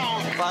waiting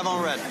on. 5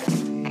 on red.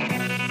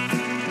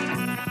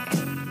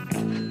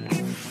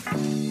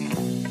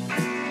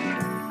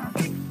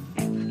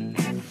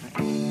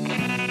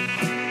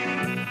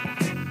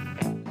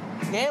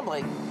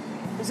 Gambling?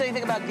 Who said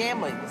anything about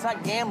gambling? It's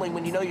not gambling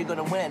when you know you're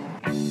going to win.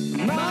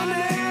 Money.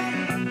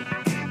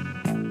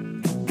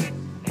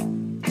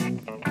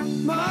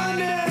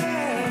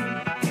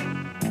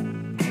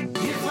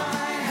 If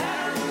I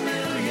had $1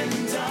 million,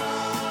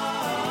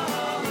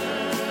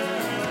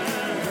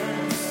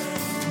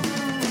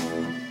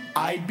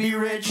 I'd be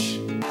rich.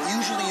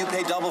 Usually you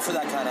pay double for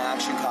that kind of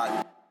action,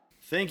 Cotton.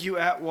 Thank you,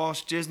 at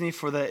Walsh Disney,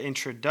 for that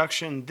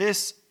introduction.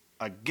 This,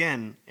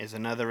 again, is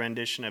another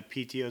rendition of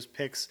PTO's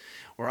Picks,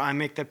 where I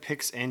make the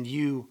picks and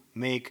you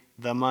make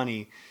the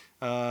money.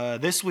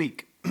 This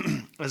week,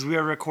 as we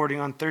are recording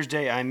on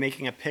Thursday, I'm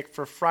making a pick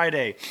for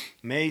Friday,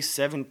 May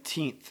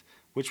 17th,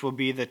 which will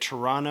be the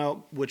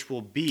Toronto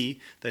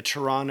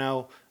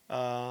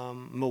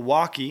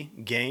Milwaukee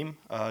game,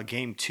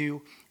 game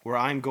 2, where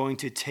I'm going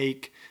to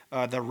take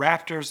the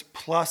Raptors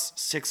plus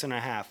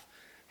 6.5.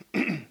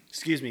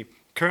 Excuse me.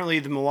 Currently,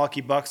 the Milwaukee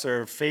Bucks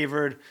are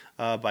favored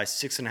by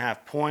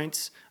 6.5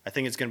 points. I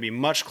think it's going to be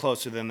much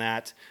closer than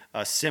that,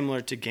 similar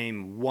to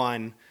Game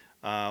 1,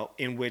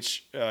 in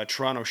which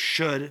Toronto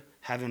should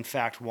have, in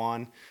fact,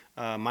 won.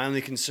 My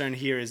only concern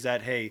here is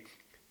that, hey,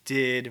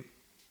 did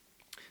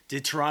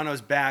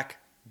Toronto's back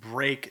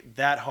break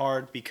that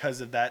hard because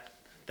of that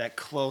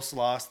close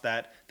loss,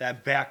 that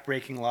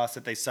back-breaking loss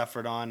that they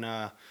suffered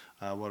on,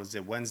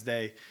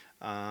 Wednesday?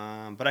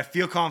 But I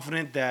feel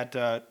confident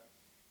that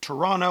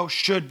Toronto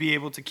should be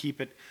able to keep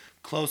it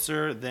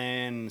closer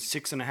than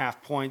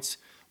 6.5 points.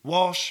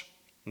 Walsh,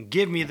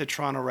 give me the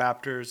Toronto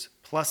Raptors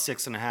plus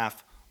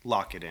 6.5.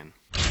 Lock it in.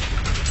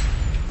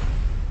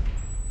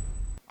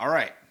 All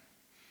right.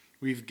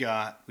 We've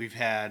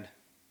had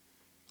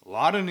a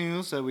lot of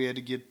news that we had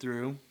to get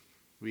through.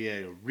 We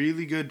had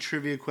really good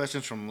trivia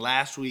questions from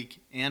last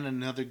week and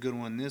another good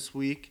one this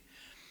week.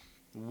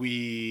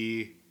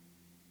 We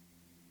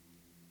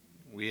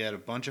had a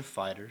bunch of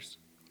fighters.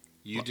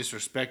 You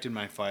disrespected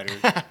my fighter,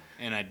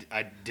 and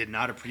I did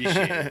not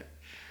appreciate it.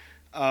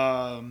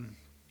 And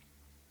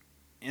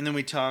then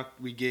we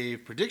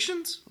gave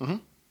predictions,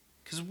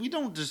 because we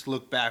don't just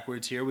look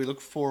backwards here. We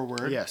look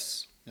forward.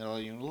 Yes. A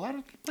lot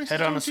of places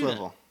Head on a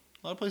swivel.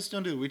 A lot of places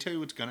don't do it. We tell you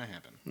what's going to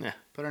happen. Yeah.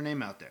 Put our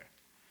name out there.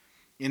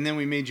 And then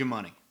we made you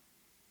money.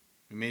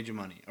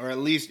 Or at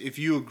least if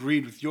you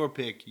agreed with your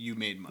pick, you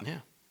made money. Yeah.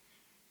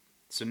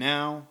 So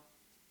now,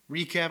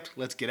 recapped,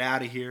 let's get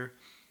out of here.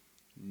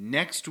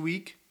 Next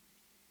week,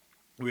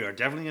 we are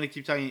definitely going to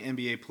keep talking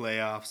NBA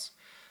playoffs.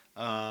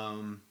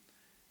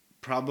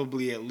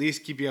 Probably at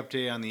least keep you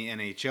updated on the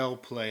NHL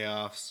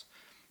playoffs.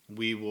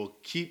 We will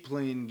keep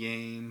playing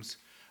games.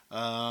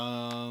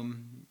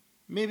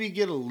 Maybe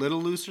get a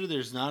little looser.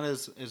 There's not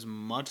as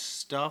much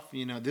stuff.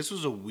 You know, this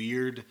was a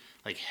weird,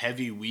 like,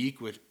 heavy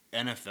week with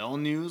NFL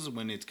news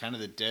when it's kind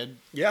of the dead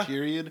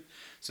period.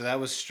 So that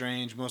was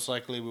strange. Most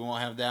likely we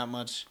won't have that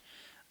much.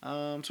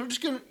 So we're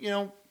just going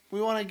to,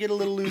 we want to get a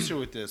little looser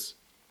with this.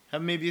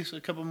 Have maybe a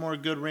couple more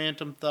good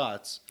random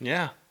thoughts.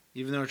 Yeah.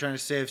 Even though we're trying to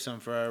save some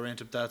for our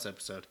random thoughts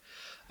episode.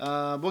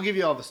 We'll give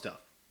you all the stuff.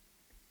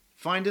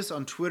 Find us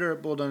on Twitter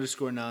at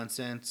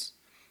bold_nonsense.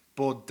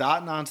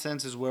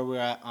 Bold.nonsense is where we're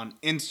at on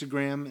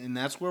Instagram, and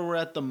that's where we're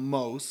at the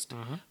most.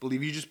 Mm-hmm.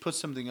 Believe you just put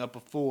something up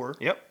before.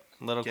 Yep.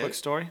 Quick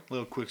story.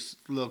 Little quick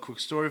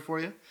story for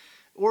you.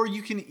 Or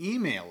you can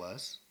email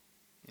us,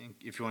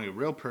 if you want to get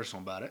real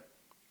personal about it,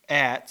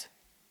 at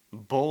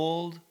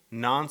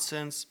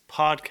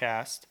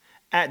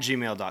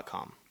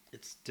boldnonsensepodcast@gmail.com.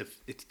 It's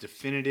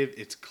definitive.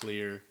 It's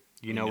clear.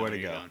 You know where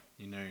to go.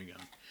 You know you're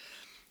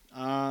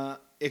going.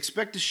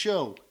 Expect a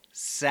show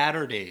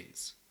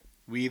Saturdays.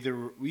 We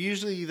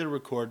usually either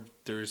record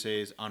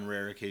Thursdays on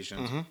rare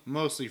occasions,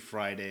 mostly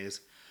Fridays.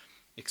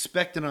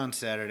 Expect it on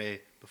Saturday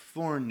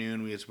before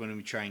noon. Is when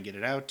we try and get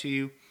it out to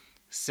you.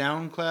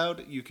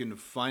 SoundCloud, you can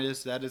find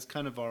us. That is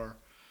kind of our,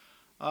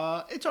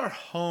 it's our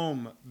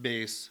home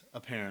base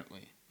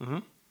apparently. Mm-hmm.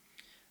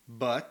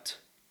 But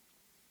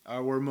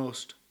our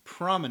most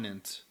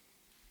prominent,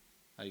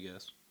 I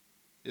guess,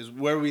 is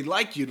where we'd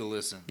like you to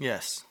listen.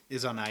 Yes.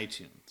 Is on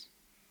iTunes.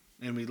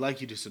 And we'd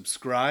like you to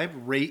subscribe,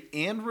 rate,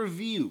 and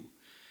review.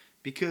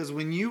 Because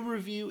when you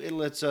review, it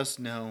lets us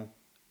know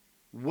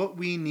what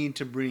we need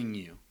to bring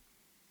you.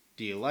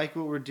 Do you like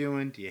what we're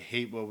doing? Do you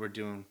hate what we're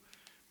doing?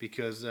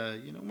 Because,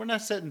 we're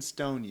not set in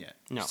stone yet.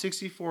 No.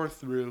 64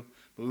 through,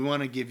 but we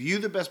want to give you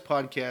the best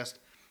podcast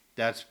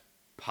that's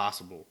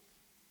possible.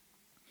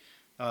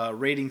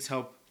 Ratings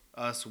help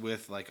us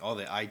with, like, all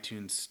the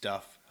iTunes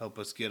stuff. Help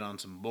us get on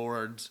some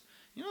boards.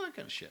 That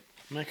kind of shit.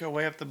 Make our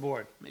way up the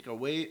board. Make our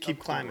way Keep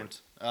up climbing.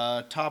 The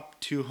board. Top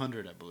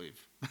 200, I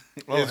believe.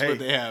 Oh, That's what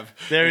they have.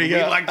 There you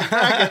go. We'd like to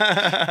crack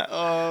it.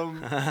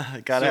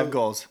 Gotta have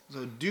goals.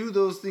 So do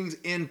those things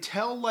and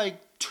tell like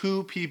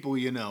 2 people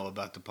you know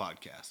about the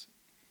podcast.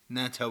 And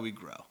that's how we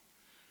grow.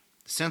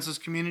 The senseless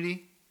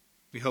community,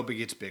 we hope it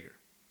gets bigger.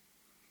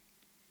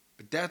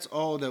 But that's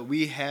all that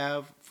we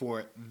have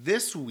for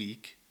this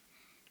week.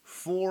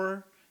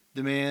 For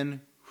the man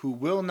who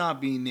will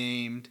not be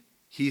named,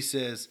 he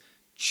says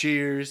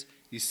cheers.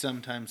 He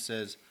sometimes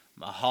says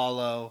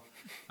mahalo.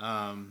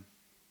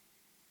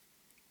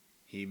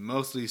 He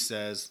mostly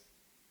says,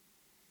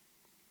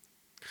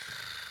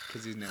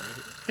 because he's never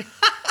here.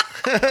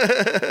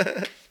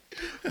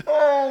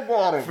 Oh,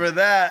 got him. For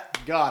that,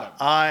 got him.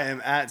 I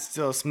am at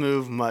Still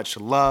Smooth. Much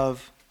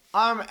love.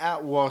 I'm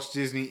at Walt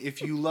Disney.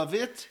 If you love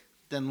it,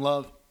 then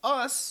love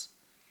us.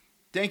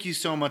 Thank you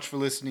so much for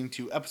listening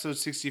to episode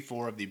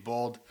 64 of the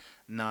Bold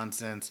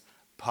Nonsense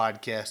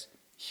Podcast.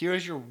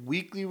 Here's your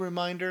weekly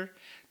reminder.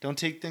 Don't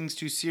take things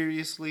too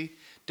seriously.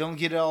 Don't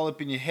get it all up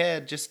in your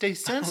head. Just stay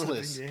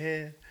senseless. All up in your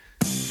head.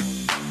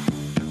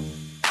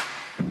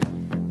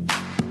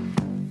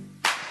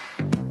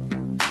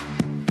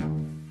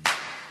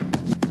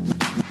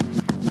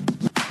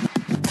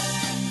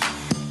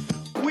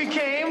 We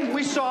came,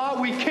 we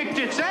saw, we kicked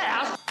its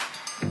ass.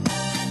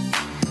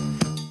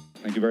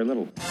 Thank you very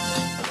little.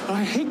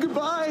 I hate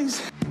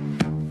goodbyes.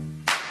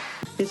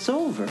 It's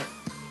over.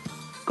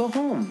 Go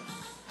home.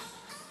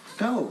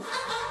 Go.